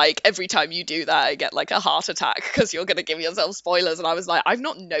someone was like, every time you do that, I get like a heart attack because you're going to give yourself spoilers. And I was like, I've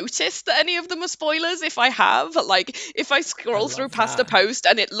not noticed that any of them are spoilers. If I have, like, if I scroll through past a post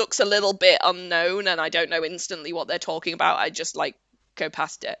and it looks a little bit unknown and I don't know instantly what they're talking about, I just like go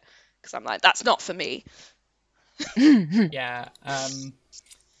past it because I'm like, that's not for me. Yeah.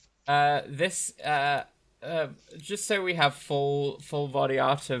 This just so we have full body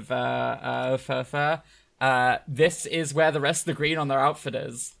art of Furfur. This is where the rest of the green on their outfit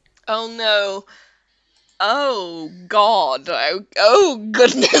is. Oh no. Oh god. Oh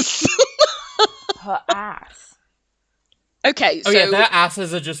goodness. Her ass. Okay, so Oh yeah, their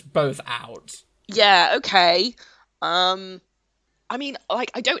asses are just both out. yeah, okay. I mean,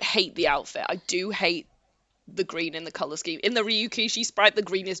 like, I don't hate the outfit. I do hate the green in the color scheme. In the Ryukishi sprite, the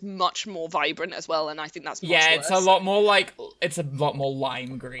green is much more vibrant as well, and I think that's much Yeah, worse. it's a lot more lime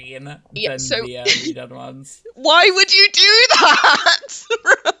green than the redone ones. Why would you do that,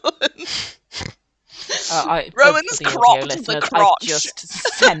 Rowan? Rowan's for the audio cropped the listeners, crotch. I just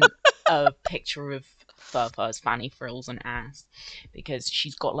sent a picture of Furfur's fanny frills and ass because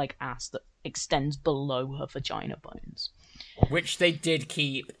she's got like ass that extends below her vagina bones. Which they did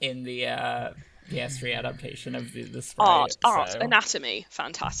keep in the PS3 adaptation of the sprite. Art, anatomy,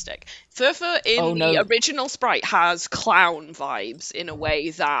 fantastic. Furfur in the original sprite has clown vibes in a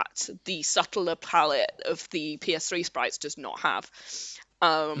way that the subtler palette of the PS3 sprites does not have.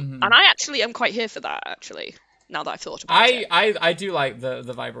 And I actually am quite here for that, actually, now that I've thought about it. I do like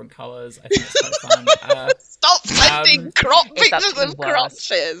the vibrant colours. I think it's quite fun. Stop sending crop pictures actually of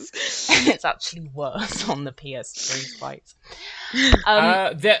crotches! It's actually worse on the PS3 sprites.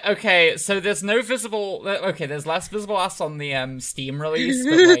 Okay, so there's no visible... Okay, there's less visible ass on the Steam release,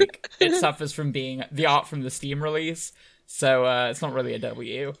 but like it suffers from being the art from the Steam release, so it's not really a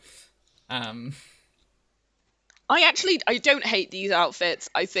W. I don't hate these outfits.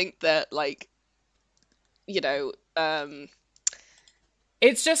 I think that, like, you know,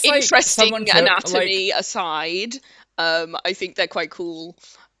 it's just like interesting anatomy like, aside, I think they're quite cool.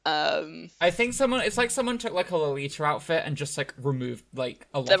 I think someone took like a Lolita outfit and just like removed like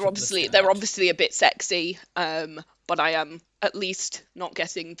a lot. They're obviously a bit sexy, but I am at least not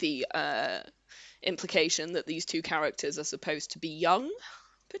getting the implication that these two characters are supposed to be young,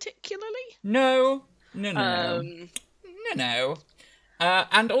 particularly. No. And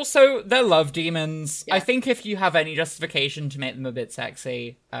also, they're love demons. Yeah. I think if you have any justification to make them a bit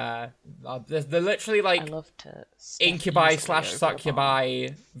sexy, they're literally like I love to incubi /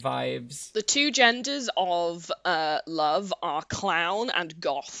 succubi vibes. The two genders of love are clown and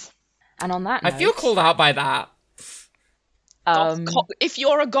goth. And on that I note, feel called out by that. If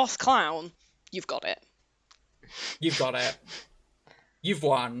you're a goth clown, you've got it. You've got it. You've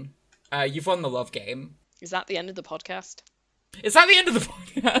won. You've won the love game. Is that the end of the podcast? Is that the end of the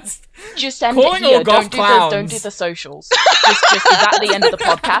podcast? just end Calling it here. all goth clowns. Don't do the socials. Just is that the end of the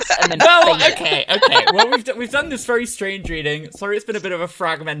podcast? And then Well, fade it. okay. Well, we've done this very strange reading. Sorry, it's been a bit of a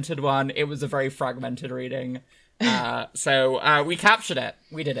fragmented one. It was a very fragmented reading. So we captured it.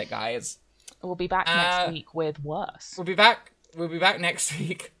 We did it, guys. We'll be back next week with worse. We'll be back next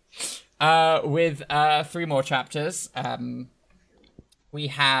week with 3 more chapters. We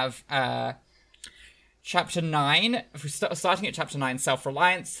have Chapter 9, starting at Chapter 9,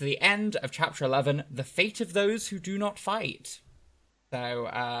 Self-Reliance, to the end of Chapter 11, The Fate of Those Who Do Not Fight. So,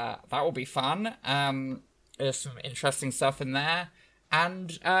 that will be fun. There's some interesting stuff in there.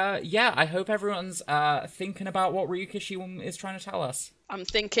 And, yeah, I hope everyone's thinking about what Ryukishi is trying to tell us. I'm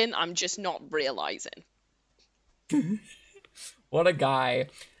thinking, I'm just not realising. What a guy.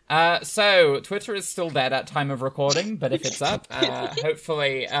 So, Twitter is still dead at time of recording, but if it's up,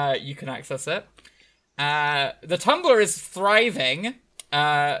 hopefully you can access it. The Tumblr is thriving.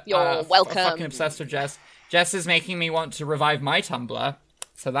 You're welcome. Fucking obsessed with Jess. Jess is making me want to revive my Tumblr,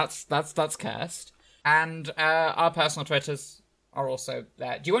 so that's cursed. And our personal Twitters are also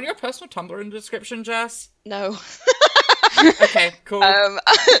there. Do you want your personal Tumblr in the description, Jess? No. Okay, cool. Our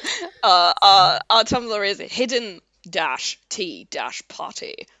Tumblr is hidden-t-party.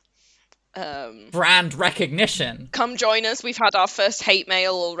 Brand recognition. Come join us. We've had our first hate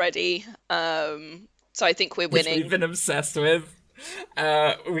mail already. So I think we're Which winning. we've been obsessed with.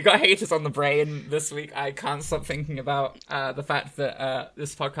 We got haters on the brain this week. I can't stop thinking about the fact that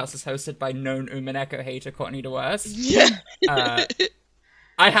this podcast is hosted by known Umineko hater Courtney DeWurst. Yeah.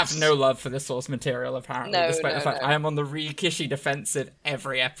 I have no love for the source material, apparently, No, despite no, the fact no. I am on the Rikishi defensive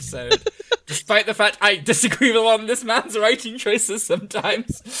every episode. Despite the fact I disagree with on this man's writing choices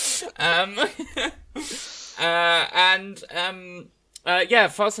sometimes. Yeah,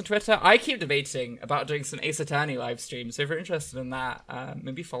 follow us on Twitter. I keep debating about doing some Ace Attorney live streams, so if you're interested in that,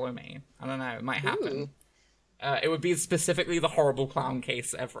 maybe follow me. I don't know, it might happen. It would be specifically the horrible clown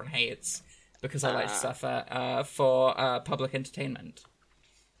case that everyone hates, because I like to suffer for public entertainment.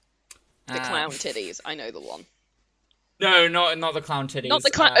 The clown titties. I know the one. No, not the clown titties. Not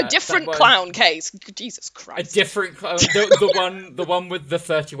the clown. A different clown case. Jesus A Christ. different clown. The one with the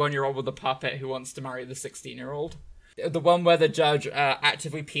 31-year-old with the puppet who wants to marry the 16-year-old. The one where the judge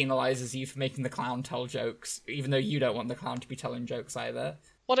actively penalizes you for making the clown tell jokes, even though you don't want the clown to be telling jokes either.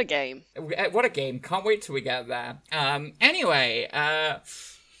 What a game. What a game. Can't wait till we get there. Anyway,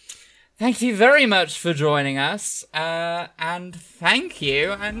 thank you very much for joining us, and thank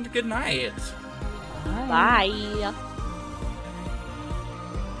you, and good night. Bye.